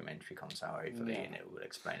this documentary comes out, hopefully, Yeah. and it will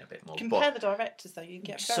explain a bit more. Compare the directors though, you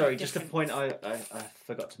get very Sorry, just a different... point I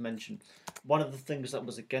forgot to mention. One of the things that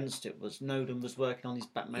was against it was Nolan was working on his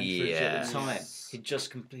Batman trilogy at the time. Yes. He'd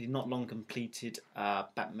just not long completed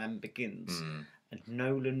Batman Begins, Mm. and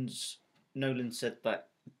Nolan said that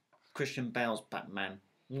Christian Bale's Batman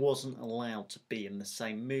wasn't allowed to be in the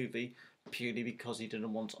same movie purely because he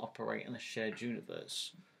didn't want to operate in a shared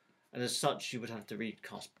universe. And as such, you would have to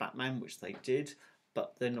recast Batman, which they did.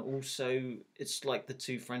 But then also, it's like the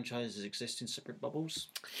two franchises exist in separate bubbles.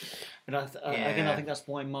 And again, I think that's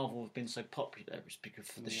why Marvel have been so popular, is because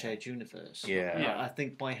of the shared universe. Yeah. I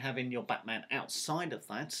think by having your Batman outside of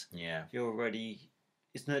that, you're already...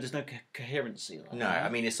 there's no coherency there. No, I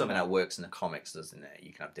mean, it's something that works in the comics, doesn't it?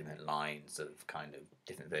 You can have different lines of kind of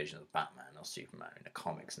different versions of Batman or Superman in the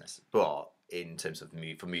comics. But in terms of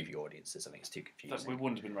for movie audiences, I think it's too confusing. We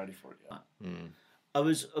wouldn't have been ready for it yet. I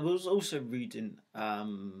was also reading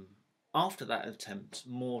after that attempt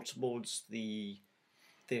more towards the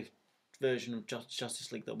version of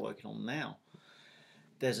Justice League they're working on now.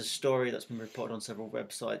 There's a story that's been reported on several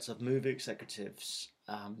websites of movie executives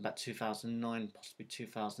about 2009, possibly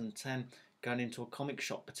 2010, going into a comic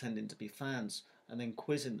shop pretending to be fans and then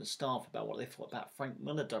quizzing the staff about what they thought about Frank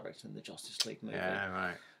Miller directing the Justice League movie. Yeah,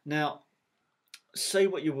 right. Now, say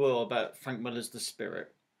what you will about Frank Miller's The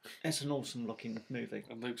Spirit, it's an awesome looking movie.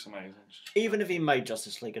 It looks amazing. Even if he made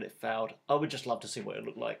Justice League and it failed, I would just love to see what it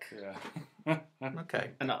looked like. Yeah. Okay.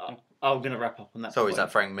 And I'm going to wrap up on that. So point. is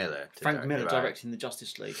that Frank Miller? Frank Miller directing the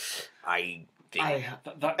Justice League? I think...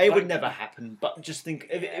 It would never happen, but just think,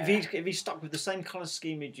 if he stuck with the same colour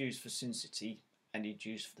scheme he'd used for Sin City and he'd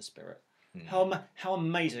used for The Spirit, how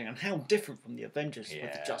amazing and how different from the Avengers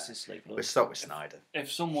with the Justice League. We'll start with Snyder. If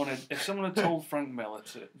someone had told Frank Miller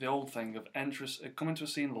the old thing of come into a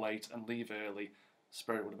scene late and leave early,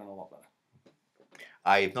 Spirit would have been a lot better.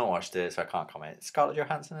 I've not watched it, so I can't comment. Is Scarlett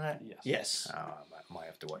Johansson in it? Yes. Oh, I might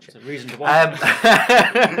have to watch it. It's a reason to watch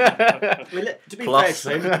it. To be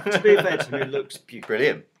fair to him, it looks beautiful.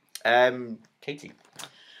 Brilliant. Katie.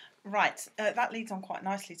 Right, that leads on quite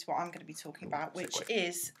nicely to what I'm going to be talking about, which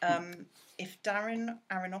is if Darren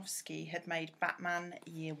Aronofsky had made Batman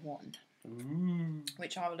Year One,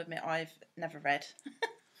 which I will admit I've never read.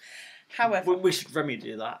 However, we should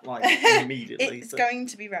remedy that immediately. It's going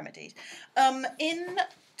to be remedied. In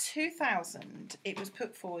 2000, it was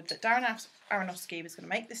put forward that Darren Aronofsky was going to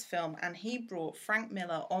make this film, and he brought Frank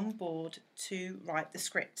Miller on board to write the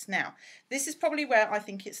script. Now, this is probably where I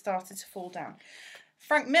think it started to fall down.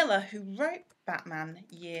 Frank Miller, who wrote Batman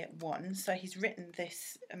Year One, so he's written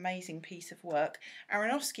this amazing piece of work,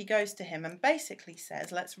 Aronofsky goes to him and basically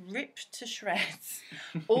says, let's rip to shreds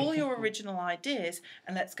all your original ideas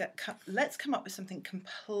and let's come up with something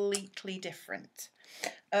completely different.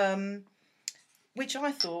 Which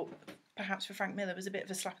I thought, perhaps for Frank Miller, was a bit of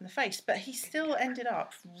a slap in the face, but he still ended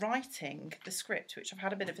up writing the script, which I've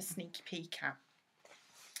had a bit of a sneaky peek at.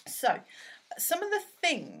 So, some of the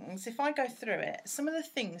things, if I go through it, some of the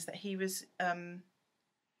things that he was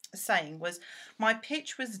saying was, my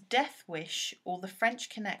pitch was Death Wish or The French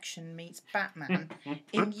Connection meets Batman.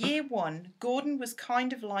 In Year One, Gordon was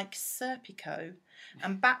kind of like Serpico,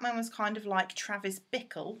 and Batman was kind of like Travis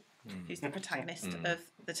Bickle, who's the protagonist of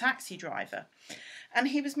The Taxi Driver. And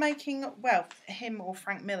he was making, well, him or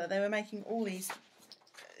Frank Miller, they were making all these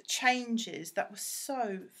changes that were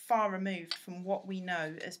so far removed from what we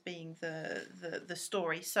know as being the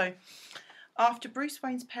story. So after Bruce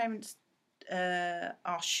Wayne's parents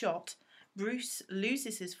are shot, Bruce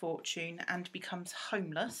loses his fortune and becomes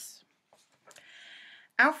homeless.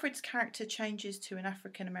 Alfred's character changes to an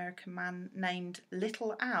African-American man named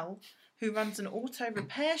Little Al, who runs an auto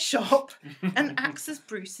repair shop and acts as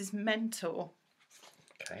Bruce's mentor.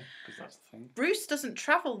 Okay. Because that's the thing. Bruce doesn't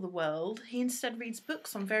travel the world. He instead reads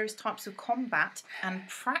books on various types of combat and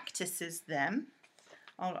practices them.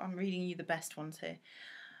 I'm reading you the best ones here.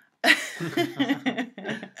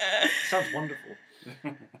 Sounds wonderful.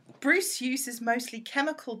 Bruce uses mostly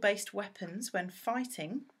chemical-based weapons when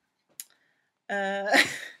fighting.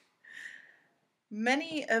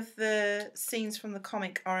 Many of the scenes from the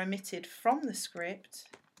comic are omitted from the script.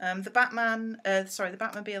 The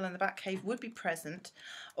Batmobile and the Batcave would be present.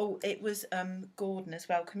 Oh, it was Gordon as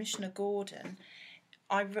well, Commissioner Gordon.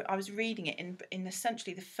 I was reading it in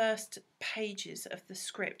essentially the first pages of the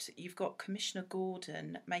script. You've got Commissioner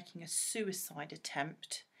Gordon making a suicide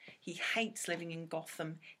attempt. He hates living in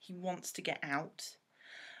Gotham. He wants to get out.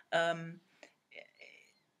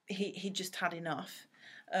 He just had enough.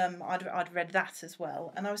 I'd read that as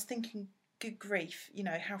well, and I was thinking, good grief, you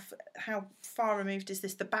know, how far removed is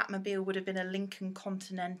this? The Batmobile would have been a Lincoln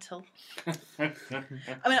Continental. I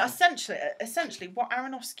mean, essentially, what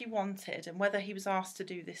Aronofsky wanted, and whether he was asked to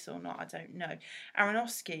do this or not, I don't know.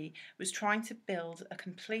 Aronofsky was trying to build a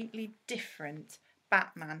completely different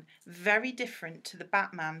Batman, very different to the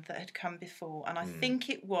Batman that had come before, and I think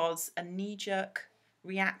it was a knee-jerk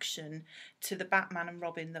reaction to the Batman and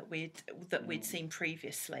Robin that we'd seen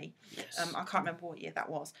previously. Yes. I can't remember what year that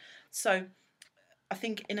was. So I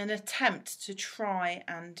think in an attempt to try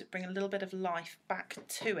and bring a little bit of life back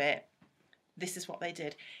to it, this is what they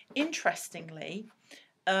did. Interestingly,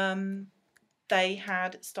 they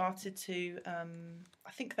had started to,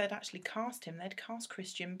 I think they'd actually cast him. They'd cast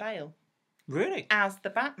Christian Bale. Really? As the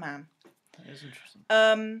Batman. That is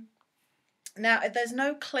interesting. Now, there's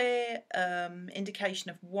no clear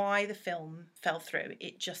indication of why the film fell through.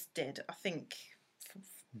 It just did. I think,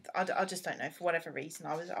 I just don't know, for whatever reason.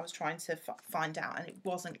 I was trying to find out, and it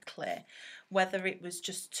wasn't clear. Whether it was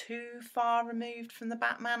just too far removed from the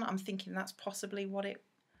Batman, I'm thinking that's possibly what it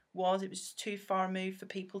was. It was just too far removed for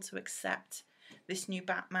people to accept this new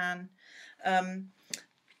Batman.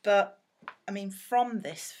 But, I mean, from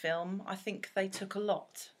this film, I think they took a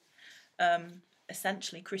lot.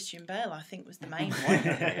 Essentially, Christian Bale, I think, was the main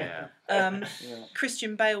one.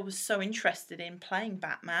 Christian Bale was so interested in playing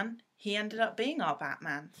Batman, he ended up being our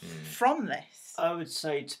Batman from this. I would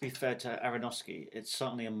say, to be fair to Aronofsky, it's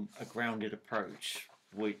certainly a grounded approach,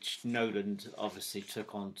 which Nolan obviously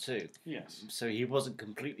took on too. Yes. So he wasn't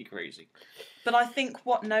completely crazy. But I think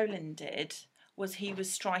what Nolan did was he was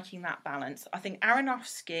striking that balance. I think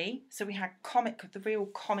Aronofsky, so we had the real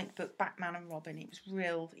comic book Batman and Robin. It was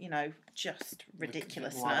real, you know, just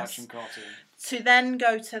ridiculousness. Live-action cartoon. To then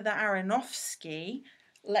go to the Aronofsky,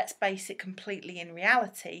 let's base it completely in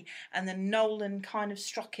reality, and then Nolan kind of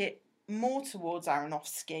struck it more towards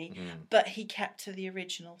Aronofsky, but he kept to the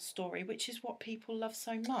original story, which is what people love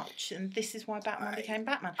so much, and this is why Batman became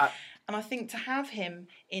Batman. And I think to have him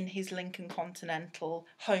in his Lincoln Continental,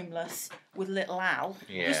 homeless with little Al,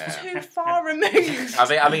 was too far removed.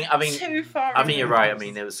 I mean, too far. I mean, you're right. I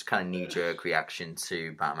mean, there was kind of knee-jerk reaction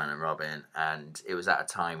to Batman and Robin, and it was at a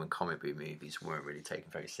time when comic book movies weren't really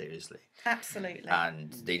taken very seriously. Absolutely.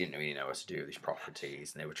 And they didn't really know what to do with these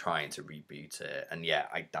properties, and they were trying to reboot it. And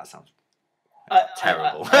that sounds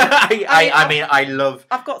terrible. I love.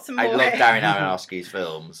 I've got some more. I love Darren Aronofsky's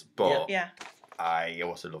films, but yeah. I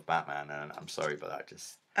also love Batman, and I'm sorry, but I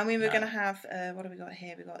just. And we were going to have, what have we got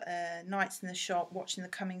here? We've got Nights in the Shop, watching the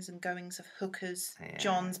comings and goings of hookers,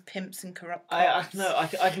 Johns, pimps and corrupt cops.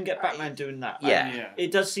 I can get Batman doing that. Yeah.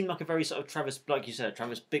 It does seem like a very sort of Travis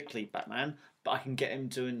Bickly Batman, but I can get him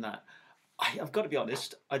doing that. I've got to be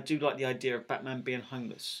honest, I do like the idea of Batman being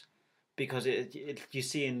homeless. Because you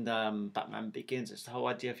see in Batman Begins, it's the whole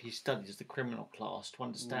idea of he studies the criminal class to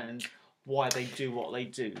understand why they do what they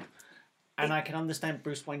do. And I can understand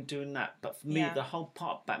Bruce Wayne doing that. But for me, the whole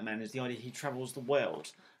part of Batman is the idea he travels the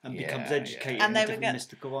world and becomes educated in different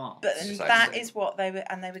mystical arts. But that is what they were,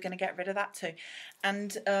 and they were going to get rid of that too.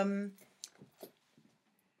 And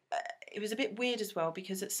it was a bit weird as well,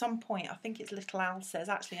 because at some point, I think it's Little Al says,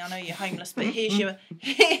 actually, I know you're homeless, but here's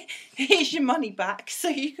your money back so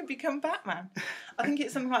you can become Batman. I think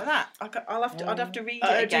it's something like that. I'd have to read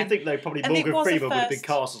it again. I do think, though, probably Morgan Freeman would have been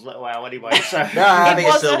cast as Little Al anyway. So. No, I think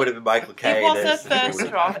it still would have been Michael Caine. It was a first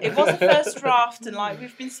draft. It was a first draft, and like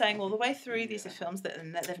we've been saying all the way through, these are films that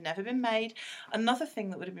they've never been made. Another thing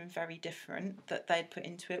that would have been very different that they'd put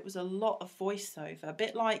into it was a lot of voiceover, a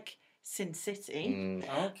bit like Sin City.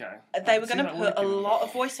 Okay. They were going to put a lot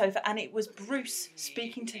of voiceover, and it was Bruce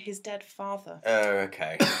speaking to his dead father. Oh,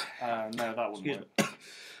 okay. No, that wouldn't work.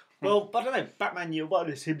 Well, I don't know. Batman Year One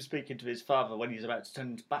is him speaking to his father when he's about to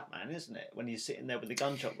turn into Batman, isn't it? When he's sitting there with the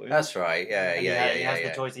gunshot wound. That's right. He has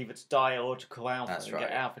the choice either to die or to call Alfred and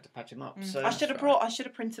get Alfred to patch him up. So I should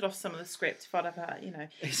have printed off some of the script if I'd have had,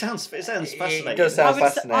 It sounds fascinating. It does sound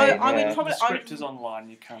fascinating. I would probably. The script is online.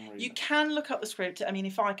 You can read it. You can look up the script. I mean,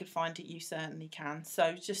 if I could find it, you certainly can.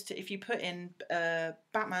 So if you put in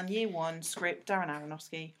Batman Year One script, Darren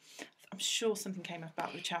Aronofsky. I'm sure something came up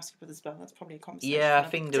about the Wachowski brothers as well. That's probably a conversation. Yeah, I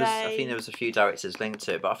think there was a few directors linked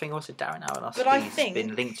to it, but I think also Darren Aronofsky's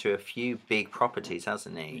been linked to a few big properties,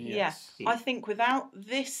 hasn't he? Yes. Yeah. I think without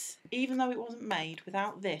this, even though it wasn't made,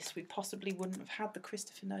 without this, we possibly wouldn't have had the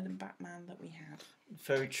Christopher Nolan Batman that we had.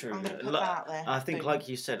 Very true. I'm gonna put that out there. I think, like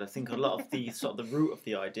you said, I think a lot of the sort of the root of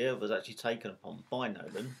the idea was actually taken upon by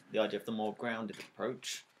Nolan. The idea of the more grounded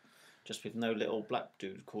approach. Just with no little black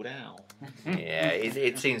dude called Al. Yeah,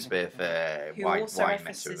 it seems a bit why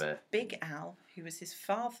mess with it. Big Al, who was his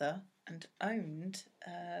father and owned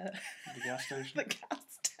the gas station. The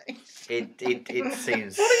gas it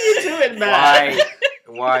seems. What are you doing, man?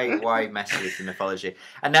 Why mess with the mythology?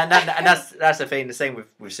 And that's the thing. The same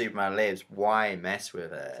with Superman Lives. Why mess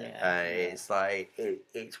with it? Yeah. It's like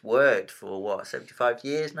it's worked for what 75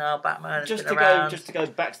 years now. Batman has Just been to around. go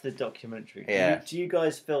back to the documentary. Yeah. Do you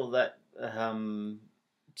guys feel that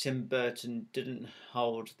Tim Burton didn't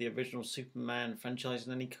hold the original Superman franchise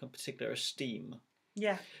in any particular esteem?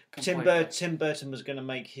 Yeah. Tim Burton was going to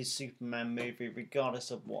make his Superman movie regardless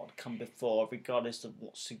of what had come before, regardless of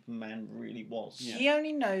what Superman really was. Yeah. He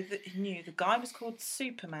only knew the guy was called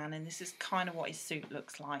Superman, and this is kind of what his suit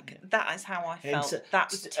looks like. That is how I felt.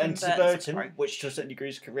 That was Tim Burton's approach. Which to a certain degree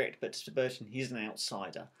is correct, but to Burton, he's an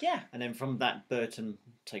outsider. Yeah. And then from that, Burton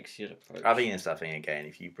takes his approach. I think it's that thing again.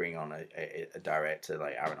 If you bring on a director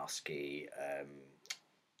like Aronofsky,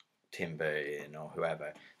 Tim Burton, or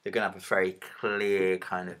whoever, they're going to have a very clear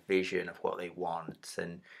kind of vision of what they want.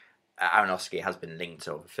 And Aronofsky has been linked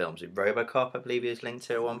to other films. With RoboCop, I believe he was linked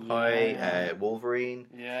to at one point. Yeah. Wolverine,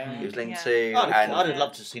 Yeah. he was linked Yeah. to. I'd and have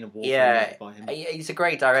loved to have seen a Wolverine by him. he's a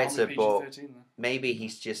great director, Can't be but PG-13 then. maybe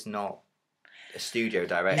he's just not a studio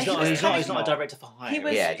director. He's not a director for hire. He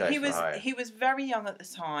was director for hire. he was very young at the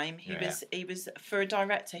time. He Yeah. was for a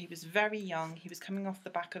director. He was very young. He was coming off the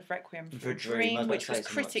back of Requiem for a I Dream, was which about was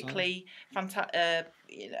to say something like critically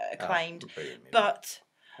acclaimed. Brilliant movie. But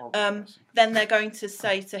Horrible person. then they're going to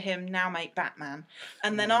say to him, now make Batman.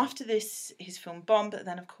 And then after this, his film bombed. But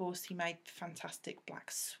then, of course, he made fantastic Black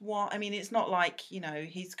Swan. I mean, it's not like,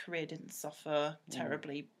 his career didn't suffer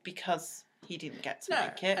terribly because he didn't get to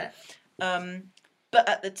make it. But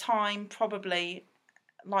at the time, probably,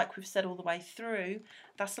 like we've said all the way through,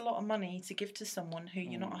 that's a lot of money to give to someone who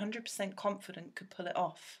you're not 100% confident could pull it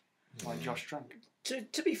off. Like Josh Trank.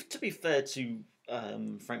 To be fair to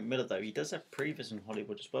Frank Miller, though, he does have previous in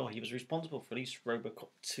Hollywood as well. He was responsible for at least RoboCop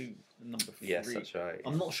 2, number 3. Yes, that's right.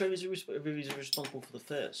 I'm not sure if he was responsible for the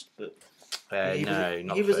first, but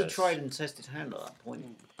Not he was a first. tried and tested hand at that point,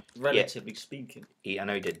 relatively speaking. I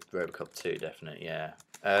know he did RoboCop 2, definitely. Yeah.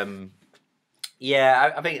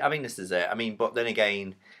 Yeah, I think this is it. I mean, but then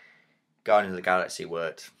again, Guardians of the Galaxy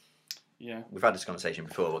worked. Yeah. We've had this conversation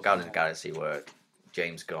before, but Guardians of the Galaxy worked.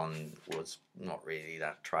 James Gunn was not really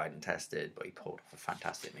that tried and tested, but he pulled off a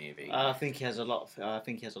fantastic movie. I think he has a lot. I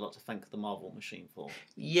think he has a lot to thank the Marvel machine for.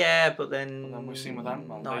 Yeah, but then And then we've seen with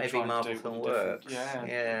Ant-Man. not they every tried to Marvel do film a different- works.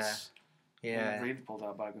 Yeah. Yeah. They really pulled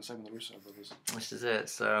that back, and same with the Russo brothers. This is it.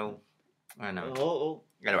 So I don't know. Oh,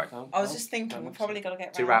 Anyway, I was just thinking, we've probably got to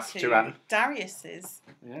get To round wrap, to wrap. Darius's.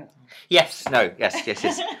 Yeah. yes, no,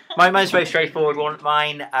 yes. Mine's very straightforward one.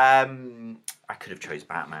 Mine, I could have chose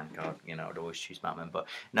Batman. God, I'd always choose Batman, but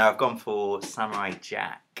no, I've gone for Samurai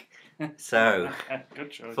Jack. So,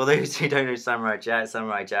 Good choice. for those who don't know Samurai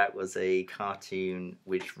Jack was a cartoon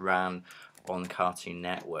which ran on Cartoon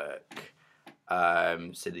Network.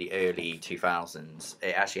 So the early 2000s.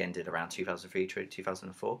 It actually ended around 2003 to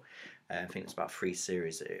 2004. I think it's about 3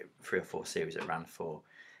 or 4 series it ran for.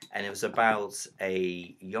 And it was about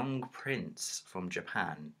a young prince from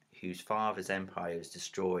Japan whose father's empire was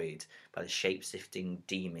destroyed by the shape-shifting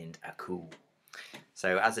demon Aku.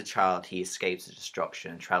 So as a child, he escapes the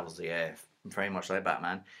destruction and travels the earth, very much like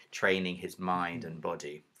Batman, training his mind and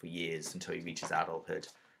body for years until he reaches adulthood,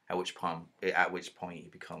 at which point he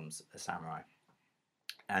becomes a samurai.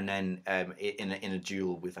 And then in a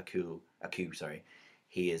duel with Aku,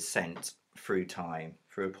 he is sent through time,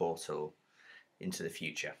 through a portal, into the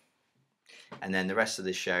future. And then the rest of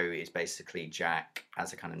the show is basically Jack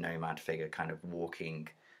as a kind of nomad figure, kind of walking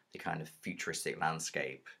the kind of futuristic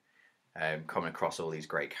landscape, coming across all these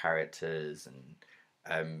great characters,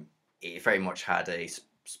 and it very much had a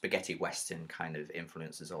spaghetti western kind of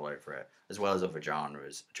influences all over it, as well as other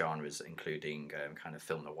genres including kind of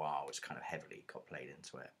film noir, which kind of heavily got played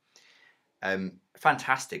into it.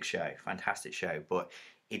 Fantastic show, but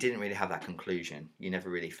it didn't really have that conclusion. You never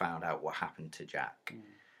really found out what happened to Jack.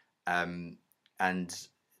 And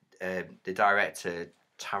the director,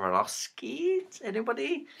 Taralowski,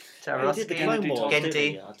 anybody?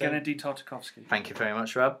 Gennady Tartakovsky. Thank you very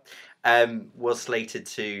much, Rob. Was slated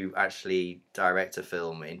to actually direct a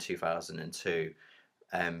film in 2002,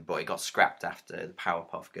 but it got scrapped after the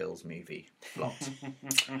Powerpuff Girls movie flopped.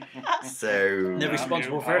 So They're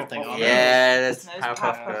responsible for everything, aren't they? yeah, there's Those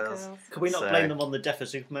Powerpuff Girls. Could we not blame them on the death of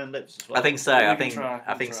Superman lips as well? I think so. Yeah, I we think can try,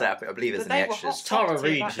 I think so. I believe it's But in the they were extras. hot Tara too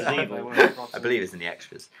Reid back is then. evil. I believe it's in the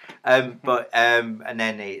extras. And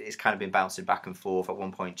then it's kind of been bouncing back and forth. At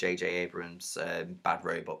one point, J.J. Abrams' Bad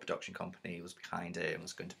Robot production company was behind it and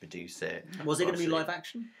was going to produce it. Was it going to be Obviously. live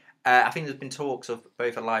action? I think there's been talks of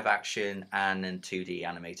both a live action and a 2D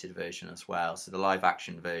animated version as well. So the live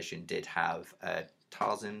action version did have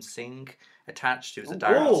Tarzan Singh attached, who was a Ooh,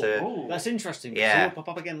 director. Ooh. That's interesting. Yeah. It'll pop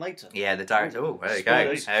up again later. Yeah, the director. Oh, there you go.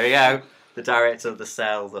 Spoilers. There we go. The director of The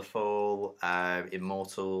Cell, The Fall,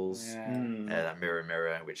 Immortals, Yeah. that Mirror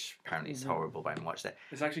Mirror, which apparently is horrible, but I haven't watched it.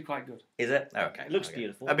 It's actually quite good. Is it? Oh, okay. It looks okay.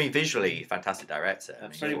 beautiful. I mean, visually, fantastic director. I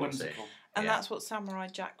mean, It's very you watch it. whimsical. And Yeah. that's what Samurai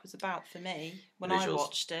Jack was about for me when I Visuals.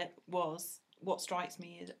 watched it. Was what strikes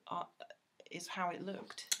me is how it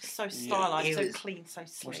looked. So stylized, it so was- clean, so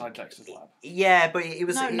slick. Much like Dexter's Lab. Yeah, but it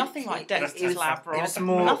was... No, nothing like Dexter's Lab, Rob. It was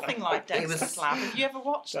more... Nothing like it was- Dexter's Lab. Have you ever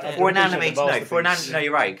watched That- it? For an Appreciate the animated, no, masterpiece. no,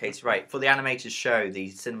 you're right, Kate's right. For the animated show, the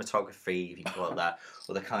cinematography, if you can call it that,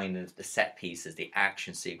 or the kind of the set pieces, the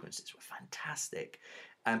action sequences were fantastic.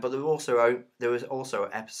 But there was also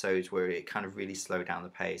episodes where it kind of really slowed down the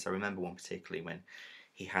pace. I remember one particularly when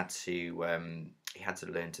he had to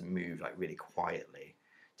learn to move like really quietly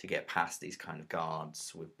to get past these kind of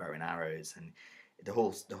guards with bow and arrows, and the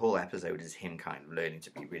whole episode is him kind of learning to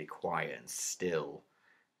be really quiet and still.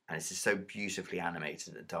 And it's just so beautifully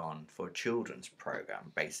animated and done for a children's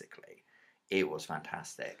program. Basically, it was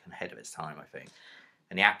fantastic and ahead of its time, I think.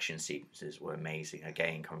 And the action sequences were amazing.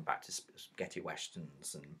 Again, coming back to spaghetti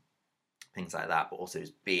westerns and things like that, but also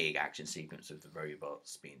this big action sequence of the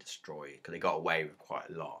robots being destroyed, because they got away with quite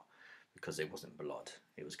a lot because it wasn't blood.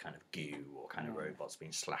 It was kind of goo or kind of robots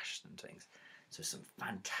being slashed and things. So some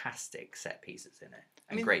fantastic set pieces in it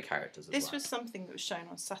and great characters as well. This was something that was shown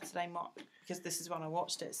on Saturday morning, because this is when I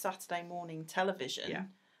watched it, Saturday morning television. Yeah.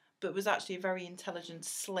 But was actually a very intelligent,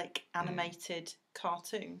 slick, animated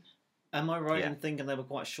cartoon. Am I right Yeah. in thinking they were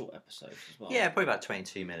quite short episodes as well? Yeah, probably about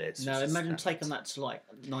 22 minutes. Now which is imagine kind of- taking that to like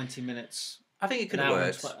 90 minutes. I think it could an have hour and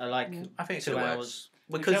worked. like I think it 2 could have worked. hours.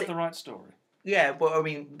 If you Because have the right story. yeah, well, I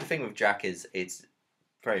mean, the thing with Jack is it's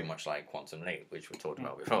very much like Quantum Leap, which we talked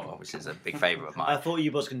about before, which is a big favourite of I mine. thought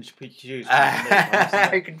you was going to choose.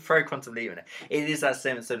 I can throw Quantum Leap in it. It is that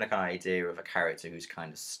similar kind of idea of a character who's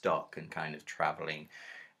kind of stuck and kind of travelling,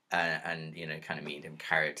 and you know, kind of meeting different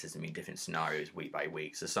characters and meeting different scenarios week by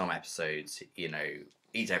week. So some episodes, you know,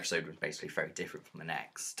 each episode was basically very different from the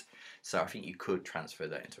next. So I think you could transfer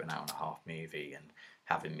that into an hour and a half movie and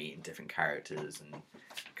have him meeting different characters and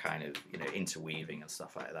kind of, you know, interweaving and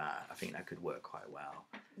stuff like that. I think that could work quite well.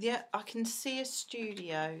 Yeah, I can see a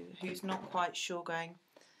studio who's not quite sure going,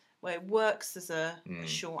 well, it works as a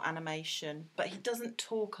short animation, but he doesn't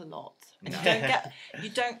talk a lot. And you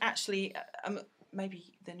don't actually,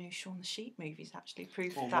 maybe the new Shaun the Sheep movies actually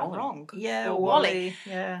proved Or that Wall-E. wrong. Yeah, Or Wall-E,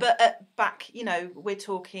 yeah. But back, you know, we're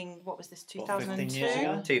talking, what was this, What, 15 years 2002?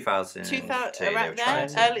 ago? 2002, 2000, they around were there, trying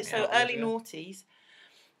to, early, so yeah. early noughties.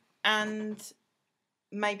 And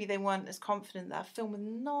maybe they weren't as confident that a film with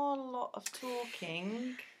not a lot of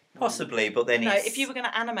talking. Possibly, but then No, it's... if you were going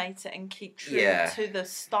to animate it and keep true Yeah. to the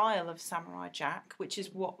style of Samurai Jack, which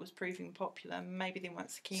is what was proving popular, maybe they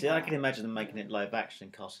weren't so keen See, on I that. can imagine them making it live action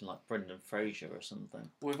and casting like Brendan Fraser or something.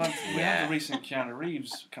 We had Yeah. the recent Keanu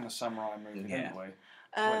Reeves kind of samurai movie, Yeah. didn't we?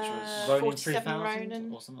 Uh, Ronin 47 3000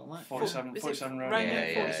 Ronin. or something like that. 47 Was it 47 Ronin? Ronin.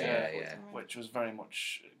 Yeah, 47, yeah, 47 Ronin. Which was very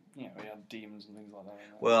much, you know, we had demons and things like that.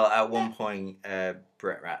 in it. Well, at one point,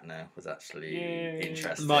 Brett Ratner was actually Yay.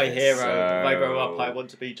 interested. My hero. so, If I grow up, I want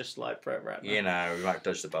to be just like Brett Ratner. You know, we might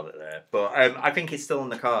dodge the bullet there. But I think it's still on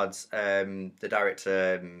the cards. The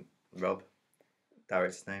director, Rob,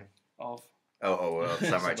 director's name? Of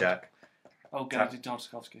Samurai Jack. Gennady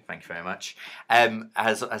Tartakovsky. Thank you very much.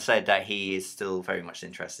 Has said that he is still very much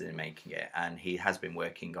interested in making it, and he has been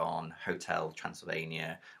working on Hotel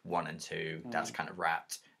Transylvania 1 and 2. That's kind of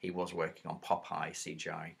wrapped. He was working on Popeye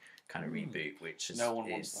CGI kind of reboot, which is, No one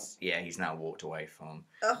wants yeah, he's now walked away from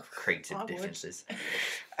Oh, creative I would. differences.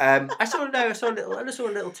 I saw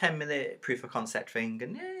a little 10-minute proof of concept thing,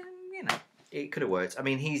 and you know, it could have worked. I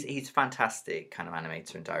mean, he's a fantastic kind of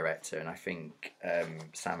animator and director, and I think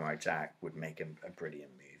Samurai Jack would make him a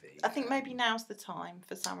brilliant movie. I think maybe now's the time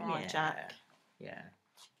for Samurai Jack, Yeah,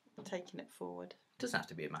 taking it forward. it doesn't have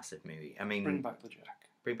to be a massive movie. I mean, Bring back the Jack.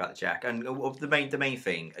 Bring back the Jack, and the main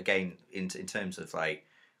thing again in terms of like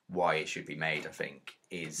why it should be made, I think,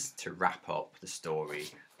 is to wrap up the story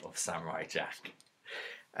of Samurai Jack.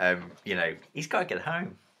 You know, he's got to get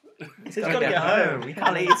home. He's got to get home. You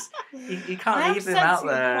can't leave him out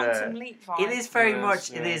there. Quantum Leap vibes. It is very Yes,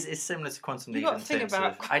 much. yeah. It's similar to Quantum You Leap got in to think terms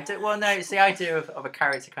about- of. It's the idea of a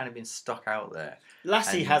character kind of being stuck out there.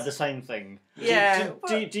 Lassie And- had the same thing. Yeah,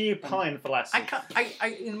 Do you pine for Lassie? I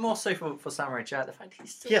can't. More so for Samurai Jack. The fact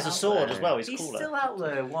he's still. He has a out sword there. as well, he's He's cooler. still out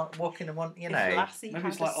there walking and you If know. Lassie Maybe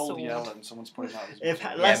had it's like a Old sword. Yeller and someone's putting out his If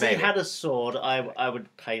muscle. Lassie maybe. had a sword, I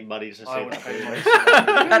would pay money to see I would that pay movie.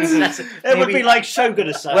 money. That's It would be like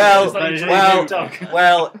Shogun style. Well, It's like well, a dog.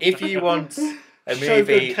 well. If you want a Shogun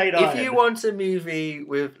movie. Kane If Iron. you want a movie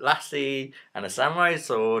with Lassie and a samurai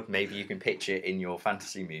sword, maybe you can pitch it in your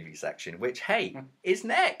fantasy movie section, which, hey, is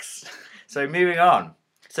next. So moving on.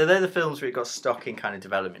 So they're the films where it got stuck in kind of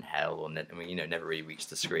development hell, or never really reached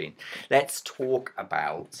the screen. Let's talk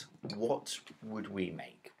about what would we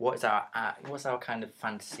make. What's our kind of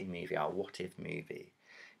fantasy movie? Our what if movie?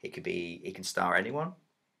 It can star anyone.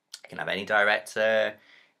 It can have any director.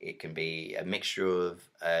 It can be a mixture of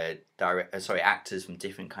actors from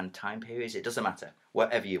different kind of time periods. It doesn't matter.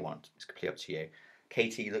 Whatever you want. It's completely up to you.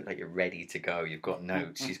 Katie, you look like you're ready to go. You've got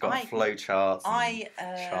notes. She's got flow charts and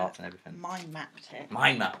charts and everything. Mind mapped it.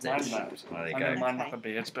 Mind mapped it. Mind mapped. There you I'm go. going to mind map a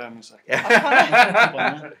beard. Spare me a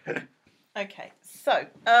second. Okay, so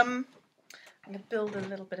I'm going to build a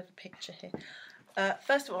little bit of a picture here.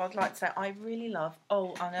 First of all, I'd like to say I really love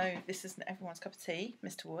I know this isn't everyone's cup of tea,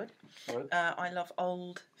 Mr. Wood. Right. I love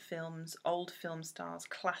old films, old film stars,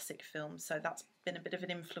 classic films, so that's been a bit of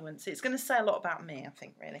an influence. It's going to say a lot about me, I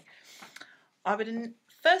think, really. I would,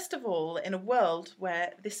 first of all, in a world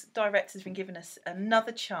where this director's been given us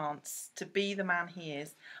another chance to be the man he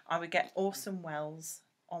is, I would get Orson Welles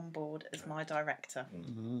on board as my director.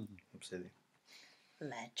 Absolutely.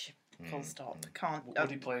 Ledge. Full stop. Can't.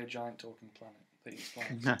 Would he play a giant talking planet that eats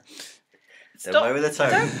planets? Don't lower the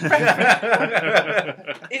tone.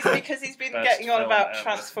 It's because he's been Best getting on film about ever.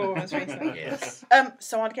 Transformers recently. Yes.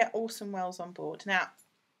 So I'd get Orson Welles on board. Now,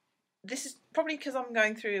 this is probably because I'm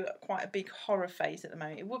going through quite a big horror phase at the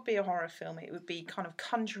moment. It would be a horror film. It would be kind of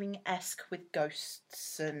Conjuring-esque with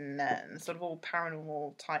ghosts and sort of all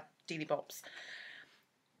paranormal type dealy bops.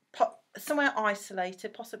 Somewhere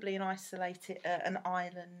isolated, possibly an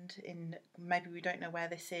island in, maybe we don't know where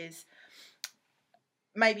this is.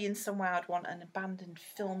 Maybe in somewhere I'd want an abandoned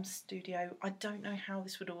film studio. I don't know how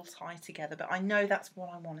this would all tie together, but I know that's what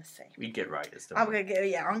I want to see. We'd get writers. I'm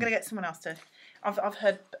gonna get someone else to. I've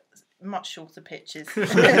heard much shorter pitches.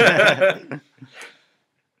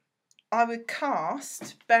 I would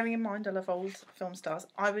cast, bearing in mind I love old film stars,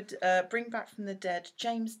 I would bring back from the dead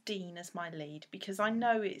James Dean as my lead, because I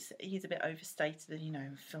know he's a bit overstated,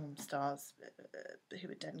 film stars who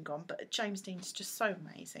are dead and gone, but James Dean's just so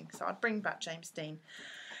amazing. So I'd bring back James Dean.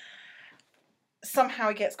 Somehow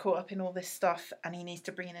he gets caught up in all this stuff and he needs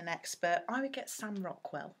to bring in an expert. I would get Sam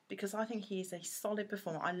Rockwell, because I think he's a solid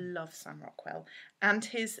performer. I love Sam Rockwell. And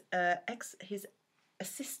his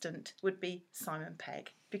assistant would be Simon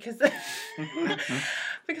Pegg, because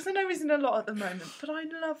because I know he's in a lot at the moment, but I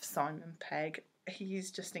love Simon Pegg. He's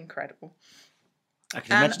just incredible. I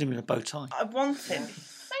can imagine him in a bow tie. I want him.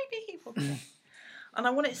 Maybe he will be. And I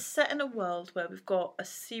want it set in a world where we've got a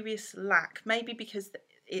serious lack, maybe because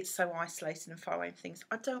it's so isolated and far away from things.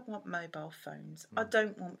 I don't want mobile phones. I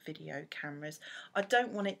don't want video cameras. I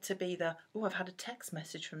don't want it to be I've had a text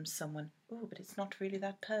message from someone. Oh, but it's not really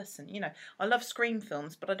that person. I love screen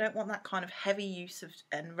films, but I don't want that kind of heavy use of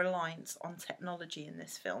and reliance on technology in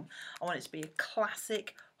this film. I want it to be a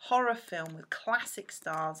classic horror film with classic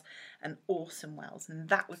stars and Orson Welles, and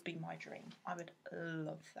that would be my dream. I would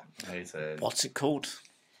love that. What's it called?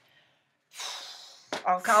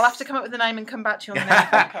 I'll have to come up with a name and come back to you on the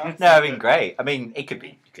next podcast. No, I mean, great. I mean, it could be.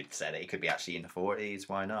 You could say it. It could be actually in the 40s.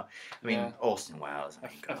 Why not? I mean, Orson Welles. I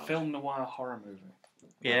mean, A film noir horror movie.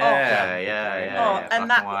 Yeah. And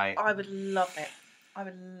black and white. I would love it. I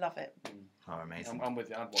would love it. Oh, amazing. I'm with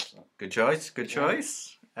you. I'd watch that. Good choice. Good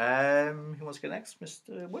choice. Who wants to go next,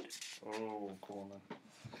 Mr. Wood? Oh, go on then.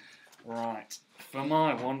 Right. For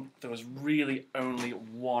my one, there was really only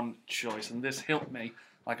one choice, and this hit me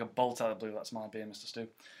like a bolt out of the blue. That's my beer, Mr. Stu.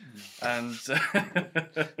 And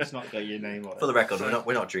Let's not get your name on it. For the record,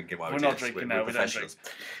 we're not drinking while we're not drinking now. We don't drink.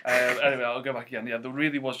 Anyway, I'll go back again. Yeah, there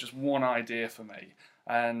really was just one idea for me,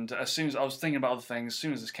 and as soon as I was thinking about other things, as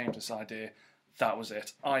soon as this came to this idea, that was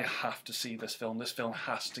it. I have to see this film. This film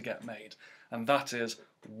has to get made, and that is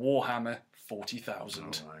Warhammer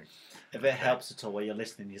 40,000. If it helps at all while you're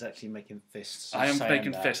listening, he's actually making fists. I am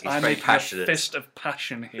making fists. I'm making a fist of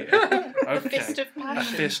passion here. Okay. Fist of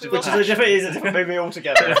passion. A fist of Which passion. is a different movie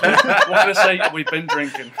altogether. What can I say? We've been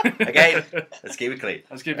drinking. Again, let's keep it clean.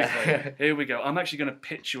 Let's keep it clean. Here we go. I'm actually going to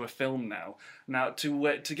pitch you a film now. Now,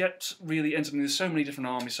 to get really into, there's so many different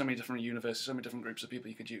armies, so many different universes, so many different groups of people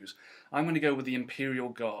you could use. I'm going to go with the Imperial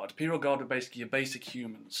Guard. Imperial Guard are basically your basic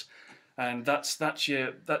humans, and that's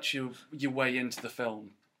your way into the film.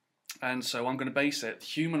 And so I'm going to base it,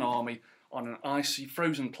 human army, on an icy,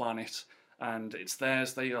 frozen planet, and it's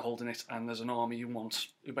theirs, they are holding it, and there's an army who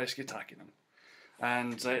basically attacking them.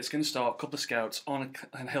 And it's going to start, a couple of scouts on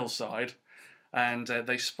a hillside, and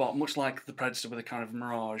they spot, much like the Predator with a kind of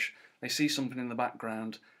mirage, they see something in the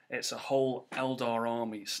background. it's a whole Eldar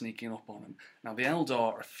army sneaking up on them. Now, the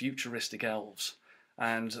Eldar are futuristic elves,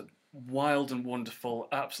 and wild and wonderful,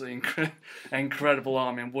 absolutely incredible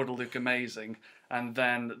army, and would look amazing. And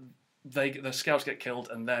then the scouts get killed,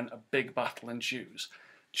 and then a big battle ensues.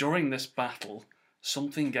 During this battle,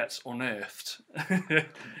 something gets unearthed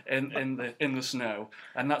in the snow,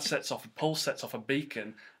 and that sets off a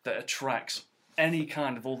beacon that attracts any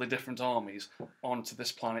kind of all the different armies onto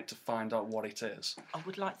this planet to find out what it is. I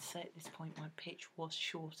would like to say at this point my pitch was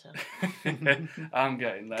shorter. I'm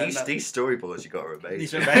getting there. These storyboards you got are amazing.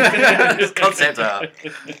 These are amazing. This concept art.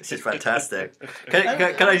 This is fantastic.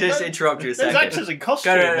 Can I just interrupt you a second? Those actors in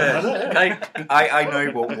costume. I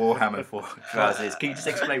know what Warhammer 40,000 is. Can you just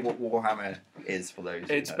explain what Warhammer is for those?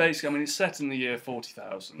 It's basically, I mean, it's set in the year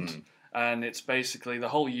 40,000, and it's basically the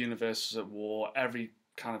whole universe is at war. Every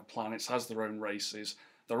kind of planets has their own races.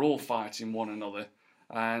 They're all fighting one another.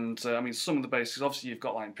 And I mean, some of the basics, obviously you've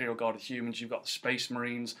got like Imperial Guard of Humans, you've got the Space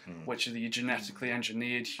Marines, which are the genetically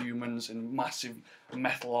engineered humans in massive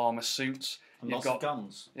metal armour suits. And lots of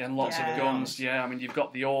guns. Yeah, and lots of guns, yeah. I mean, you've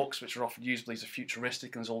got the Orcs, which are often used as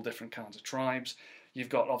futuristic, and there's all different kinds of tribes. You've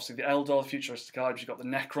got, obviously, the Eldar, the futuristic tribes. You've got the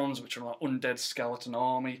Necrons, which are like undead skeleton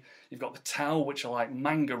army. You've got the Tau, which are like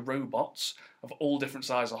manga robots of all different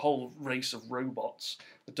sizes, a whole race of robots.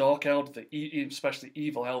 The Dark Elves, especially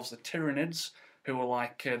evil elves, the Tyranids, who are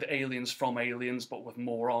like the aliens from Aliens, but with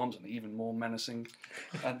more arms and even more menacing.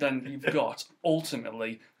 And then you've got,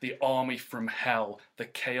 ultimately, the army from hell, the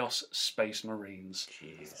Chaos Space Marines.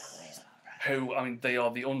 Jeez. Who, I mean, they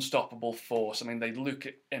are the unstoppable force. I mean, they look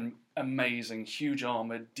amazing, huge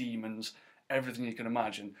armoured demons, everything you can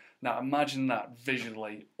imagine. Now, imagine that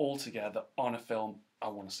visually, all together, on a film. I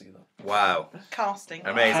want to see that. Wow. Casting.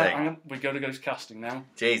 Amazing. We got to go to casting now.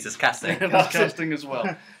 Jesus, casting. There's casting as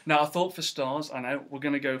well. Now, I thought for stars, I know, we're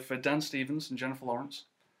going to go for Dan Stevens and Jennifer Lawrence.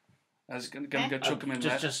 I was going to go chuck them in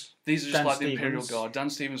there. These are just like the Imperial Guard. Dan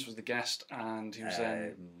Stevens was the guest, and he was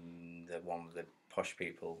in... the one with the posh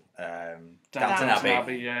people. Downton Abbey.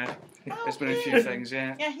 Abbey, yeah. Oh, There's been a few things,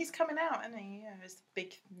 yeah. Yeah, he's coming out, isn't he? Yeah,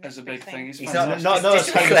 it's a big thing. He's He's fantastic. not as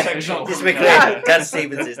homosexual. Just to be clear, Dan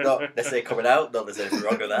Stevens is not necessarily coming out. Not there's anything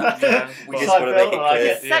wrong with that. Yeah. We just want to make it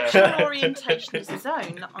clear. His sexual orientation is his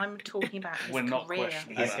own. I'm talking about his We're not career.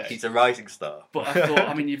 questioning He's a rising star. But I thought,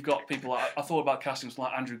 I mean, you've got people like, I thought about casting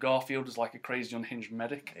like Andrew Garfield as like a crazy unhinged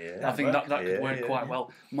medic. Yeah. I think that could work yeah. quite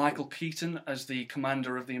well. Michael Keaton as the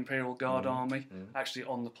commander of the Imperial Guard army, actually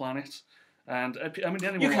on the planet. And I mean,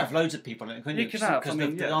 anyone You can have loads of people in it, couldn't you? You can have, because I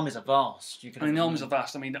mean, the yeah. armies are vast. You can I mean, the have- armies are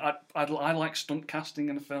vast. I mean, I like stunt casting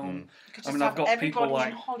in a film. You could I just mean, have I've got people everybody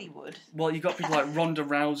like, in Hollywood. well, you've got people like Ronda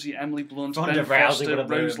Rousey, Emily Blunt, Ronda Ben Rousey Foster, would have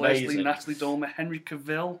been Rose Leslie, amazing. Natalie Dormer, Henry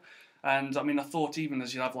Cavill. And I mean, I thought even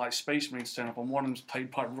as you have like Space Marines turn up, and one of them's played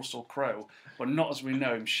by Russell Crowe, but not as we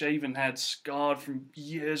know him, shaven head, scarred from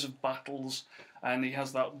years of battles, and he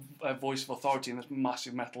has that voice of authority in this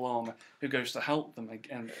massive metal armour, who goes to help them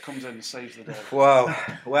and comes in and saves the day. Wow.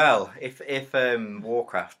 Well, if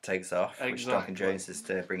Warcraft takes off, which Exactly. Duncan Jones is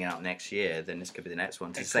to bring out next year, then this could be the next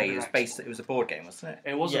one. To It say could be it was next based, one. it was a board game, wasn't it?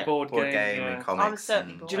 It was Yeah. a board Board game, game yeah. and comics. I'm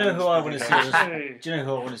certainly and- bored. Do you know who I want to see? Hey. Do you know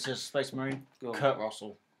who I want to see as a Space Marine? Go on. Kurt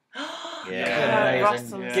Russell. Yeah. Amazing.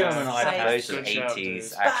 Russell Give him an saves iPad. Those Good are shout, 80s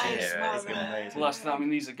dude. action Space heroes. Marine. Amazing. Well, that's, I mean,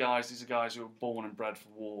 these are guys who were born and bred for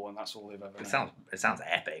war, and that's all they've ever known. It sounds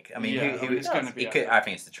epic. I mean, Yeah, who it's going to be. he could, I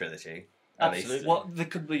think it's the trilogy. At Absolutely. least. Well, there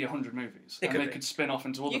could be 100 movies, It and could they be. could spin off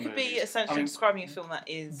into other You could movies. be essentially I mean, describing a film that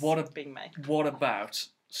is being made. what about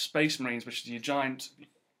Space Marines, which are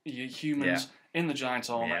your humans in the giant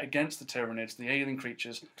armour Yeah. against the Tyranids, the alien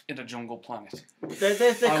creatures, in a jungle planet? They're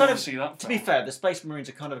I kind want to of. see that. To be film. fair, the Space Marines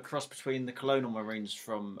are kind of a cross between the Colonial Marines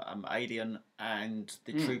from Alien and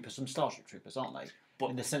the Troopers from Starship Troopers, aren't they? But,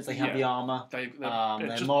 In the sense they have yeah, the armour. they're They're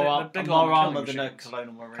just more big armour armour than killing a machines.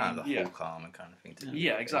 Colonial Marine. Kind of the Yeah. Hulk armor kind of thing. To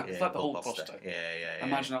Yeah, exactly. It's like the Hulkbuster. Hulkbuster. Yeah.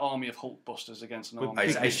 Imagine an army of Hulkbusters against an With army. I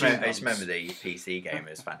big just, machine I just guns. remember the PC game. It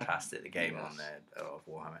was fantastic. The game Yes. on there of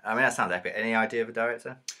Warhammer. I mean, that sounds epic. Any idea of a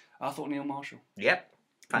director? I thought Neil Marshall. Yep.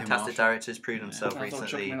 Fantastic Marshall. director's proved himself I thought recently.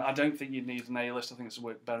 chucking in- I don't think you need an A-list. I think it's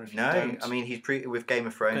worked better if you No, don't. I mean he's with Game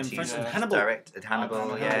of Thrones. Game of Thrones and Hannibal. Directed Hannibal.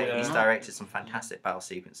 Hannibal, Yeah, he's yeah. directed some fantastic battle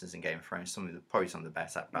sequences in Game of Thrones. Probably some of the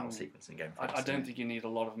best battle sequences in Game of Thrones. I don't think you need a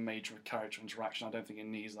lot of major character interaction. I don't think it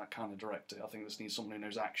needs that kind of director. I think this needs someone who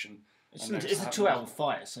knows action. It's and knows a how- 2-hour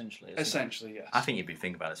fight, essentially. isn't it? Essentially, yes. I think you've been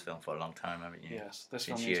thinking about this film for a long time, haven't you? Yes, this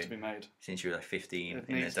film Since needs you- to be made. Since you were like 15 It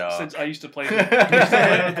in the needs- dark. Since I used to play the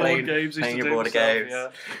board Playing- games, used playing to your do board it myself, games. yeah.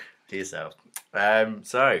 To yourself.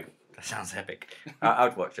 So That sounds epic.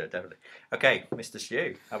 I'd watch it, definitely. Okay, Mr.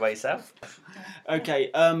 Stew, how about yourself? Okay,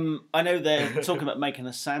 I know they're talking about making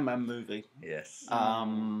a Sandman movie. Yes.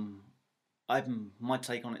 My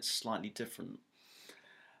take on it's slightly different.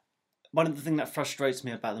 One of the things that frustrates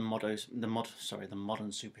me about the modern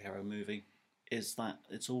superhero movie is that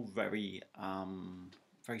it's all very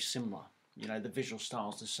similar. You know, the visual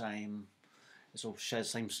style's the same. It's all shares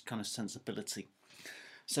the same kind of sensibility.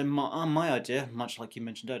 So my idea, much like you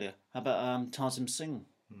mentioned earlier, how about Tarzan Singh?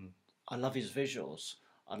 I love his visuals.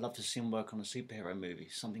 I'd love to see him work on a superhero movie,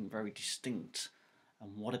 something very distinct.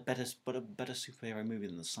 And what a better superhero movie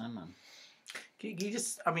than the Sandman? Can you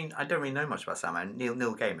just, I mean, I don't really know much about Sandman. Neil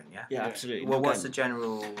Gaiman, yeah? Yeah, absolutely. Well, Neil what's Gaiman. the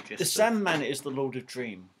general gist? The Sandman is the Lord of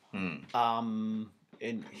Dream. So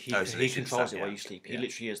He literally controls the it while Sam- you sleep. He yeah.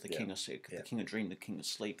 literally is the king of sleep, the king of dream, the king of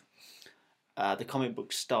sleep. The comic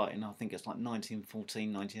book start in, I think it's like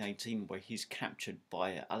 1914, 1918, where he's captured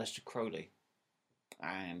by Aleister Crowley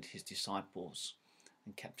and his disciples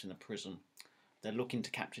and kept in a prison. They're looking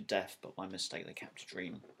to capture Death, but by mistake they capture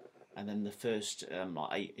Dream. And then the first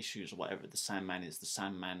 8 issues or whatever, the Sandman is the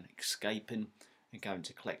Sandman escaping and going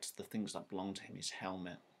to collect the things that belong to him, his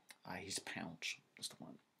helmet, his pouch, and stuff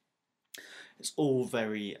like that. It's all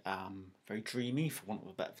very dreamy, for want of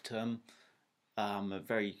a better term. A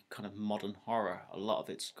very kind of modern horror. A lot of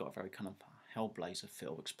it's got a very kind of Hellblazer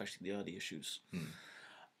feel, especially the early issues.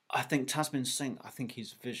 I think Tasman Singh, I think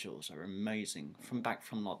his visuals are amazing. From like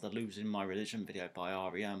the Losing My Religion video by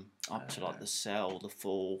R.E.M. up to like The Cell, The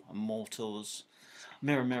Fall, Immortals.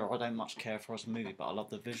 Mirror Mirror I don't much care for as a movie, but I love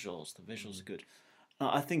the visuals. The visuals are good.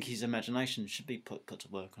 I think his imagination should be put to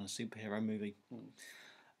work on a superhero movie.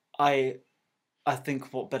 I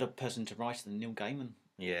think what better person to write than Neil Gaiman?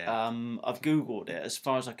 Yeah. I've googled it. As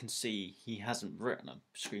far as I can see, he hasn't written a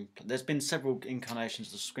screenplay. There's been several incarnations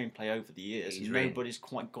of the screenplay over the years, and nobody's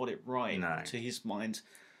quite got it right to his mind.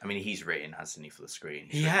 I mean, he's written, hasn't he, for the screen?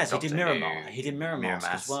 He has. He did Miramar. He did Miramar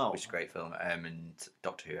as well, which is a great film, and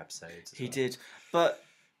Doctor Who episodes. He did, but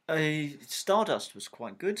Stardust was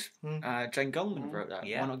quite good. Jane Goldman wrote that.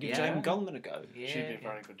 Why not give Jane Goldman a go? She'd be a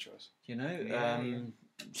very good choice. You know,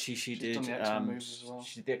 she did done the X-Men movies as well.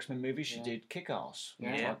 She did the X-Men movies. She did Kick-Ass,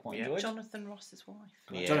 which I quite enjoyed. Jonathan Ross's wife.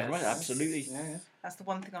 Yes. Jonathan Ross, absolutely. Yeah. That's the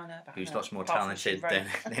one thing I know about Who's her, much more apart from she talented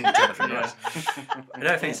wrote- than Jonathan Ross. I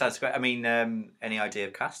don't think that's great. I mean, any idea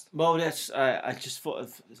of cast? Well, yes, I just thought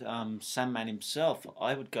of Sandman himself.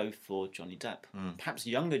 I would go for Johnny Depp, perhaps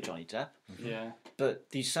younger Johnny Depp. Yeah.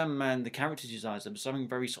 But the Sandman, the character designs, there was something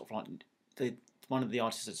very sort of like one of the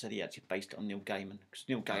artists had said he actually based it on Neil Gaiman, because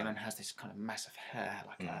Neil Gaiman has this kind of massive hair,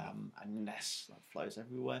 like a nest that flows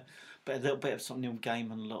everywhere. But a little bit of sort of Neil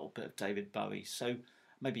Gaiman, a little bit of David Bowie. So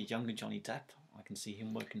maybe younger Johnny Depp. I can see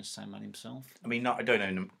him working as Sandman himself. I mean, I don't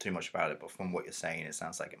know too much about it, but from what you're saying, it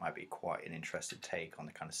sounds like it might be quite an interesting take on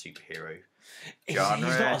the kind of superhero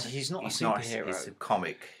genre. He's not a superhero. It's a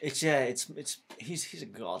comic. He's a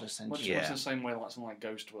god essentially. Much in the same way like something like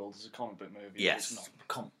Ghost World is a comic book movie. Yes. It's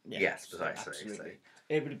not. Yes, precisely. Absolutely.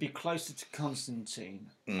 It would be closer to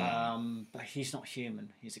Constantine, but he's not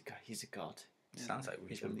human. He's a god. Sounds like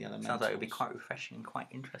it it would be quite refreshing and quite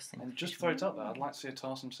interesting. And just throw it up there, I'd like to see a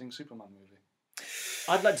Tarsem Singh Superman movie.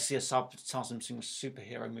 I'd like to see a Tarsem Singh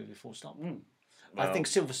superhero movie. Full stop. I Well, think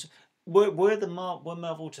were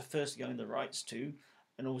Marvel to first own the rights to,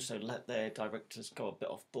 and also let their directors go a bit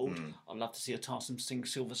off board. I'd love to see a Tarsem Singh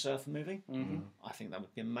Silver Surfer movie. I think that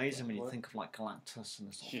would be amazing when you think of like Galactus and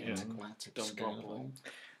the sort of intergalactic Done scale. properly.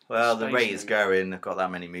 well, the Space rate is movie. going. They've got that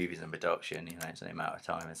many movies in production. You know, it's only a matter of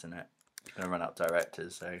time, isn't it? Going to run out of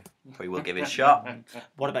directors, so we will give it a shot.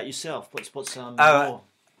 What about yourself? What's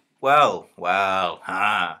Oh,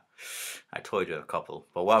 I toyed with a couple,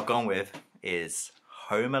 but what I've gone with is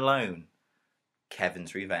Home Alone,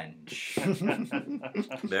 Kevin's Revenge.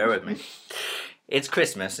 Bear with me. It's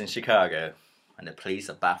Christmas in Chicago, and the police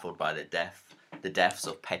are baffled by the deaths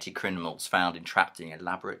of petty criminals found entrapped in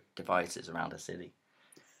elaborate devices around the city.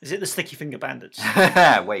 Is it the Sticky Finger Bandits?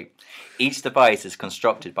 Wait. Each device is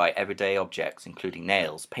constructed by everyday objects, including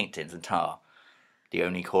nails, paint tins, and tar. The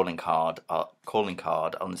only calling card on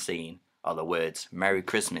the scene are the words "Merry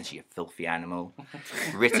Christmas, you filthy animal,"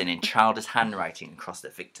 written in childish handwriting across the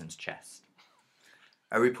victim's chest.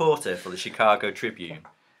 A reporter for the Chicago Tribune,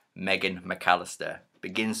 Megan McAllister,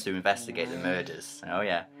 begins to investigate the murders. Oh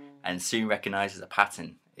yeah, and soon recognizes a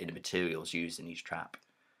pattern in the materials used in each trap.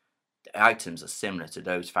 The items are similar to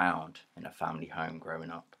those found in a family home growing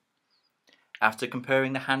up. After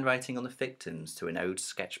comparing the handwriting on the victims to an old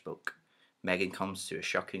sketchbook, Megan comes to a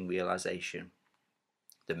shocking realization.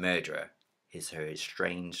 The murderer is her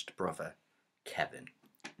estranged brother, Kevin.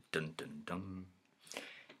 Dun dun dun.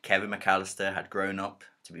 Kevin McAllister had grown up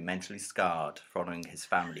to be mentally scarred following his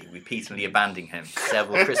family repeatedly abandoning him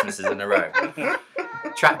several Christmases in a row.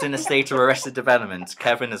 Trapped in a state of arrested development,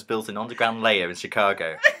 Kevin has built an underground lair in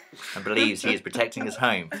Chicago and believes he is protecting his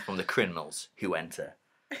home from the criminals who enter.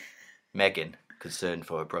 Megan, concerned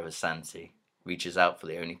for her brother's sanity, reaches out for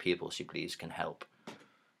the only people she believes can help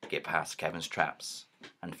get past Kevin's traps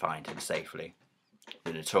and find him safely.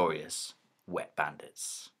 The notorious Wet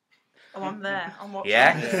Bandits. Oh, I'm there. I'm watching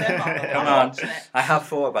Yeah? it. Come I'm on. watching it. I have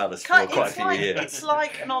thought about this for quite a few years. It's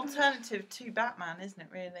like an alternative to Batman, isn't it,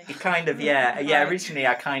 really? It kind of, yeah. Right. Originally,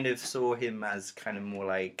 I kind of saw him as kind of more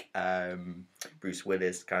like Bruce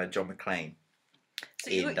Willis, kind of John McClane.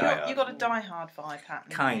 So in you Die Hard. got a Die Hard vibe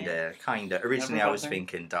happening. Kinda. Originally, I was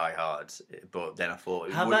thinking Die Hard, but then I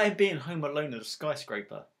thought... How about him being home alone in a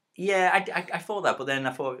skyscraper? Yeah, I thought that, but then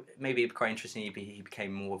I thought maybe it'd be quite interesting if he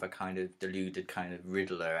became more of a kind of deluded, kind of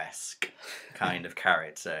Riddler-esque kind of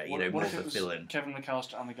character, more if of it a was villain. Kevin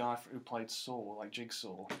McAllister and the guy who played Saw, like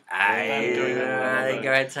Jigsaw. Go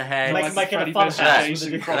head to head. Making a Freddy fun versus house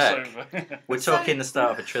Jason with crossover. We're talking the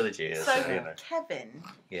start of a trilogy here, So so, Kevin,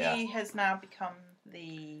 Yeah. he has now become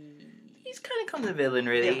the... He's kind of the villain,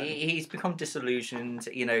 really. Villain. He's become disillusioned.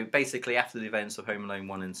 Basically after the events of Home Alone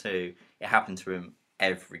 1 and 2, it happened to him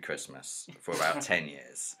every Christmas for about 10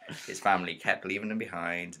 years. His family kept leaving him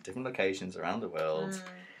behind at different locations around the world.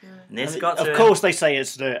 And this got to Of course, they say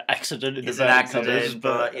it's an accident. It's an accident,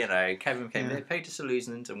 but Kevin became very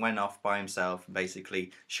disillusioned and went off by himself and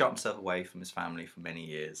basically shot himself away from his family for many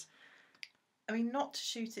years. I mean, not to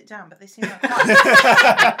shoot it down, but they seem like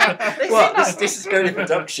quite... This is going to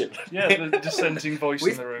production. Yeah, the dissenting voice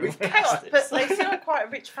in the room. We've Hang on, cast but this. they seem like quite a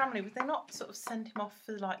rich family. Would they not sort of send him off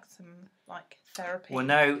for some therapy? Well,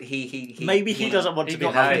 no, he Maybe he doesn't want to be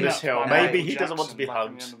got hung in kidnapped this hill. by Maybe Michael he doesn't want to be Jackson back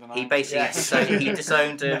in hugged. the end of the He 90s. basically he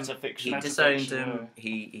disowned him. Metafiction. He disowned Metafiction, him.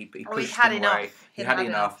 He Oh, he pushed had him enough. away. He had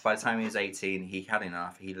enough. By the time he was 18, he had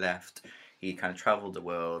enough. He left. He kind of travelled the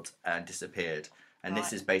world and disappeared. And this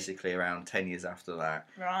Right. is basically around 10 years after that.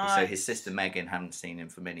 Right. So his sister Megan hadn't seen him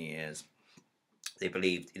for many years. They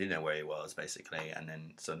believed he didn't know where he was, basically, and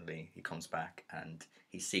then suddenly he comes back and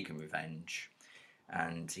he's seeking revenge.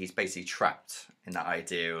 And he's basically trapped in that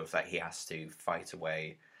idea of that he has to fight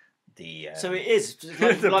away the... So it is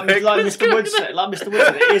like big- Mr. Wood said. Like Mr. Wood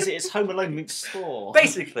said, it is. It's Home Alone meets Saw.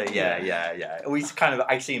 Basically, yeah. He's kind of,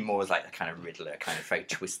 I see him more as like a kind of Riddler, kind of very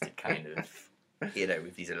twisted kind of...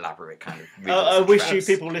 with these elaborate kind of... I riddles wish and you traps.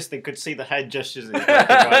 people listening could see the hand gestures in his right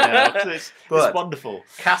now. It's But- wonderful.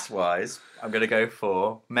 Cast-wise, I'm going to go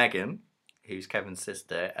for Megan, who's Kevin's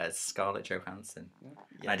sister, as Scarlett Johansson.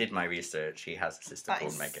 And I did my research. She has a sister That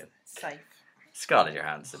called is Megan. safe. Scarlett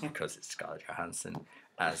Johansson, because it's Scarlett Johansson,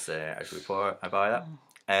 as report. I buy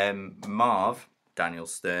that. Marv, Daniel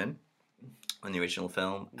Stern, on the original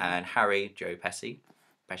film, and Harry, Joe Pesci.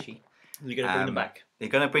 You're going to bring them back. They're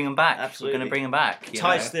going to bring them back. Absolutely. We're going to bring them back. you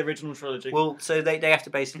Ties know. to the original trilogy. Well, so they have to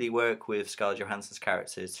basically work with Scarlett Johansson's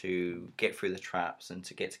character to get through the traps and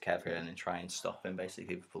to get to Kevin and try and stop him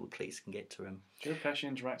basically before the police can get to him. Joe Pesci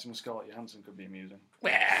interacting with Scarlett Johansson could be amusing.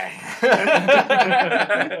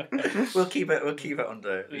 We'll keep it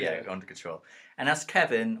under control. And as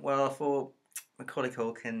Kevin, well, I thought Macaulay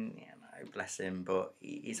Culkin, bless him, but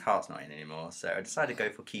his heart's not in anymore. So I decided to go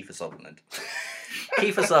for Kiefer Sutherland.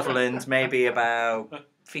 Kiefer Sutherland, maybe about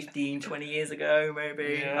 15, 20 years ago,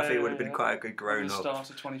 maybe. I think it would have been quite a good grown The up. start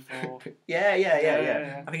of 24. Yeah.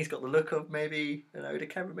 I think he's got the look of maybe the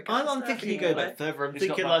Kevin McAllister. I'm thinking you go back further. I'm He's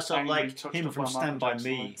got thinking that like something angry like touched him up from by Stand Michael By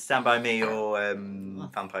Jackson. Me. Stand By Me or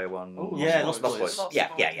Vampire One. Oh, Yeah, Lost Lost Boys. Boys. Yeah.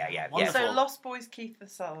 Wonderful. So Lost Boys, Keith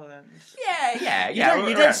Sutherland. Yeah.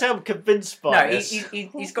 You don't sound convinced by No, this.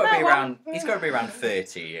 he's got to be around. He's got to be around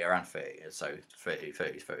 30, so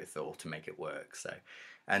 34 to make it work. So,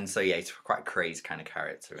 he's quite a crazy kind of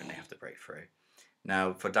character, and they have to break through.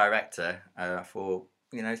 Now, for director, I thought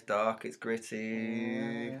it's dark, it's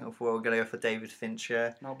gritty. I thought we're gonna go for David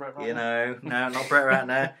Fincher. Not Brett Ratner. No, not Brett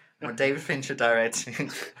Ratner. Or David Fincher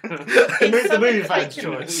directing. The movie fan's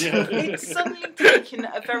choice. It's suddenly taken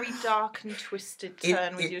a very dark and twisted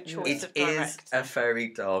turn with your choice of It is director. a very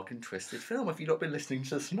dark and twisted film. Have you not been listening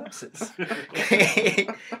to the synopsis?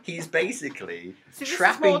 He's basically So this is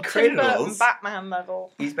trapping more Tim Burton criminals. Batman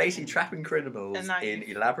level. He's basically trapping criminals And that- in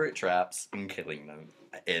elaborate traps and killing them.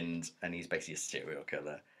 And he's basically a serial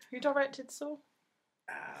killer. Who directed Saw?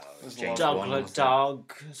 There's a James lot of Bond,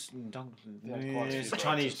 Doug, was it? Yeah, quite a few it's a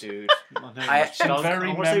Chinese dude. Some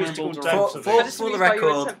very memorable For directors. the I just knew why you were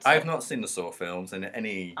record, attempting I've it. not seen the Saw films, and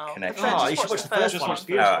any Oh, connection. the Oh, first- you should watch the first first one. one. Just It's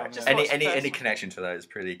beautiful. Alright, Just any watch the any first any one. connection to that is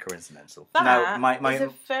pretty coincidental. That Now, my is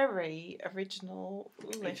a very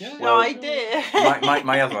original-ish Yeah. Well, idea.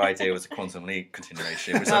 my other idea was a Quantum Leap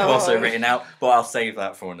continuation, which I've also written out, but I'll save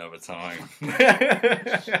that for another time.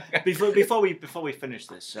 Before we finish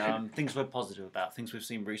this, things we're positive about, things we've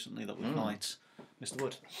seen recently that we've liked. Mr.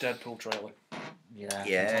 Wood. Deadpool trailer. Yeah.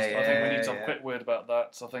 Fantastic. I think we need to have a quick word about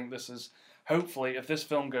that. So I think this is, hopefully, if this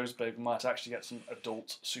film goes big, we might actually get some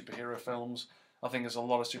adult superhero films. I think there's a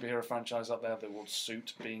lot of superhero franchises out there that will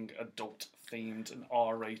suit being adult themed and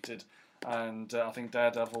R-rated. And I think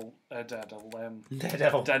Deadpool.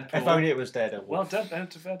 Daredevil. If only it was Daredevil. Well,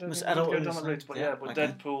 Daredevil Was go adult down in that the route, but sense, yeah, yeah, but okay.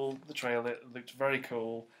 Deadpool, the trailer looked very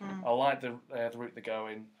cool. I like the route they're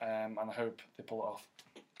going, and I hope they pull it off.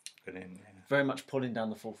 Brilliant, yeah. Very much pulling down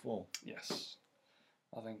the fourth wall. Yes,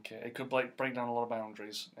 I think it could break down a lot of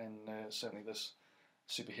boundaries in certainly this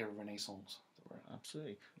superhero renaissance that we're in.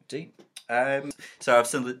 Absolutely. D. So I've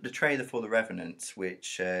seen the trailer for The Revenant,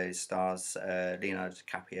 which stars Leonardo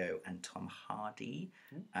DiCaprio and Tom Hardy,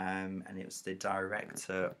 and it was the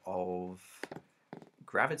director of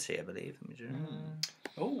Gravity, I believe.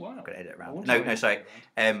 Oh wow! I've got to edit I around. won't No, say sorry.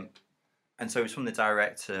 anything And so it's from the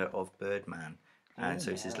director of Birdman, and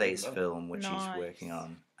so it's his latest wow. film, which Nice. he's working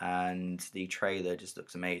on. And the trailer just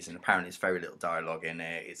looks amazing. Apparently, there's very little dialogue in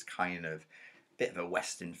it. It's kind of bit of a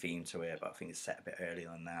Western theme to it, but I think it's set a bit earlier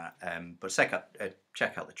than that. But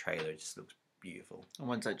check out the trailer; it just looks beautiful. And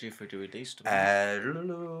when's that due for the release?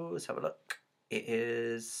 Let's have a look. It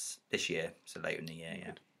is this year, so later in the year.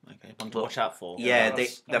 Yeah, Okay, one to watch out for. Yeah,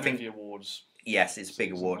 That's I think movie awards. yes, it's a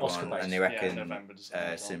big award Oscar one, based. and they Yeah, reckon November,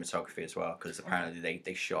 December time. cinematography as well, because apparently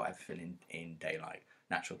they shot everything in daylight,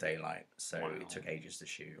 natural daylight. So it took ages to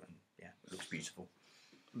shoot, and yeah, it looks beautiful.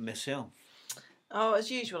 Miss Hill. Oh, as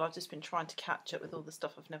usual, I've just been trying to catch up with all the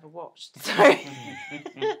stuff I've never watched.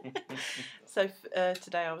 So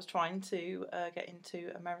today I was trying to get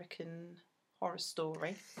into American Horror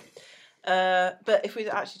Story. But if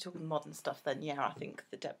we're actually talking modern stuff, then yeah, I think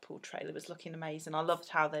the Deadpool trailer was looking amazing. I loved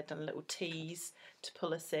how they'd done a little tease to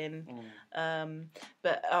pull us in.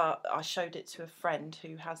 But I showed it to a friend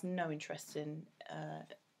who has no interest in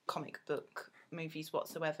comic book movies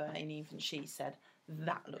whatsoever, and even she said,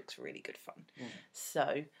 that looks really good fun.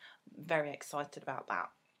 So, very excited about that.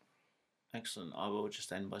 Excellent. I will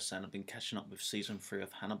just end by saying I've been catching up with season 3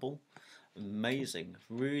 of Hannibal. Amazing.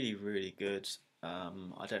 Really, really good.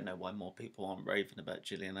 I don't know why more people aren't raving about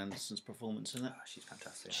Gillian Anderson's performance in it. Oh, she's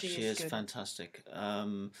fantastic. She She is is good. fantastic.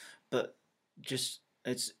 But just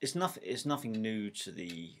it's nothing new to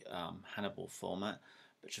the Hannibal format,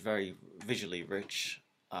 but it's very visually rich,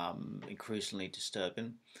 increasingly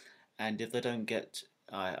disturbing. And if they don't get,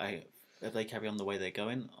 if they carry on the way they're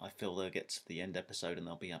going, I feel they'll get to the end episode and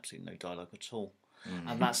there'll be absolutely no dialogue at all.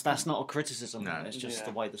 And that's not a criticism. No. It's just Yeah.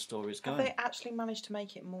 the way the story is Have going. they actually managed to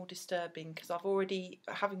make it more disturbing? Because I've already,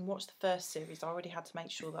 having watched the first series, I already had to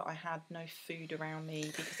make sure that I had no food around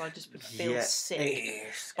me because I just would feel Yeah, sick.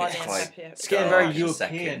 It's By the end of quite the It's getting very dark in a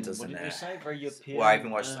European, second, doesn't wouldn't you it? say? Very European. Well, I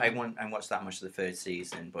haven't watched. I haven't watched that much of the third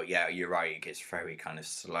season, but yeah, you're right. It gets very kind of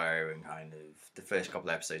slow and kind of the first couple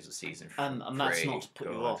of episodes of the season. And that's not to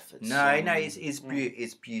put you off. It's, No,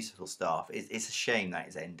 it's beautiful stuff. It's a shame that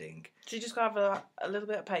it's ending. So you just got to have a little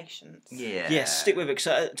bit of patience. Yeah. Yes, stick with it.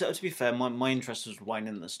 'Cause, to be fair, my interest was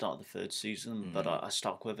waning at the start of the third season, but I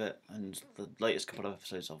stuck with it, and the latest couple of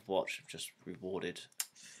episodes I've watched have just rewarded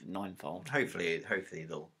ninefold. Hopefully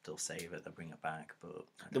they'll save it. They'll bring it back. But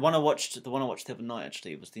The one I watched the other night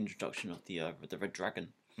actually was the introduction of the Red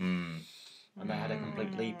Dragon, and they had a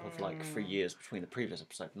complete leap of like 3 years between the previous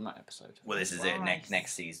episode and that episode. well, this is it. Nice.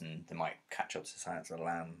 Next season they might catch up to Silence of the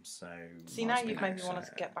Lambs. So See, now you've made me want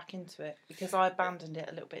to get back into it because I abandoned it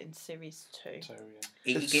a little bit in series 2. So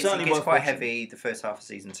yeah. It It's gets certainly worth quite watching. heavy. The first half of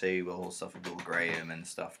season 2 with all stuff with Will Graham and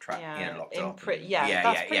stuff locked up. That's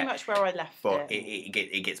pretty much where I left But it.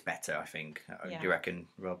 it gets better, I think. Yeah. Do you reckon,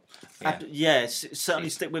 Rob? Certainly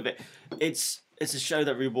stick with it. It's a show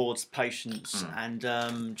that rewards patience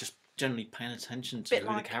and just generally paying attention to Bit who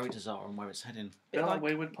like- the characters are and where it's heading. Bit like like-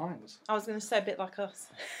 Wayward Pines. I was going to say a bit like us.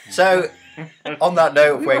 So, on that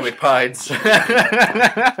note of Wayward Pines. Oh,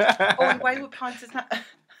 and Wayward Pines is not.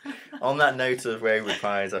 On that note of Wayward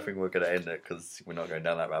Pines, I think we're going to end it because we're not going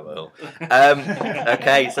down that rabbit hole.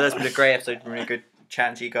 Okay, so that's been a great episode. Really good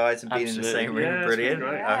chatting to you guys and being in the Absolutely. same room. Yeah, it's been Brilliant.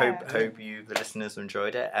 great. I hope you, the listeners,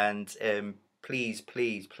 enjoyed it. And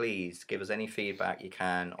please give us any feedback you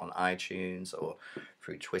can on iTunes or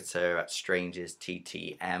through Twitter at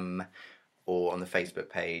StrangersTTM, or on the Facebook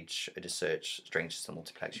page. Just search Strangers to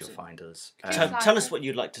Multiplex, you'll find us. Tell us what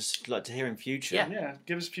you'd like to hear in future. Yeah,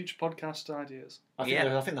 give us future podcast ideas. I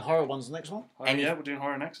think the horror one's the next one. Yeah, we're doing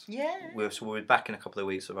horror next. Yeah. We'll be back in a couple of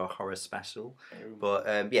weeks with our horror special.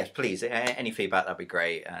 But yes, please, any feedback, that'd be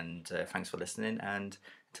great. And thanks for listening. And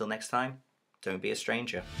until next time, don't be a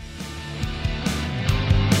stranger.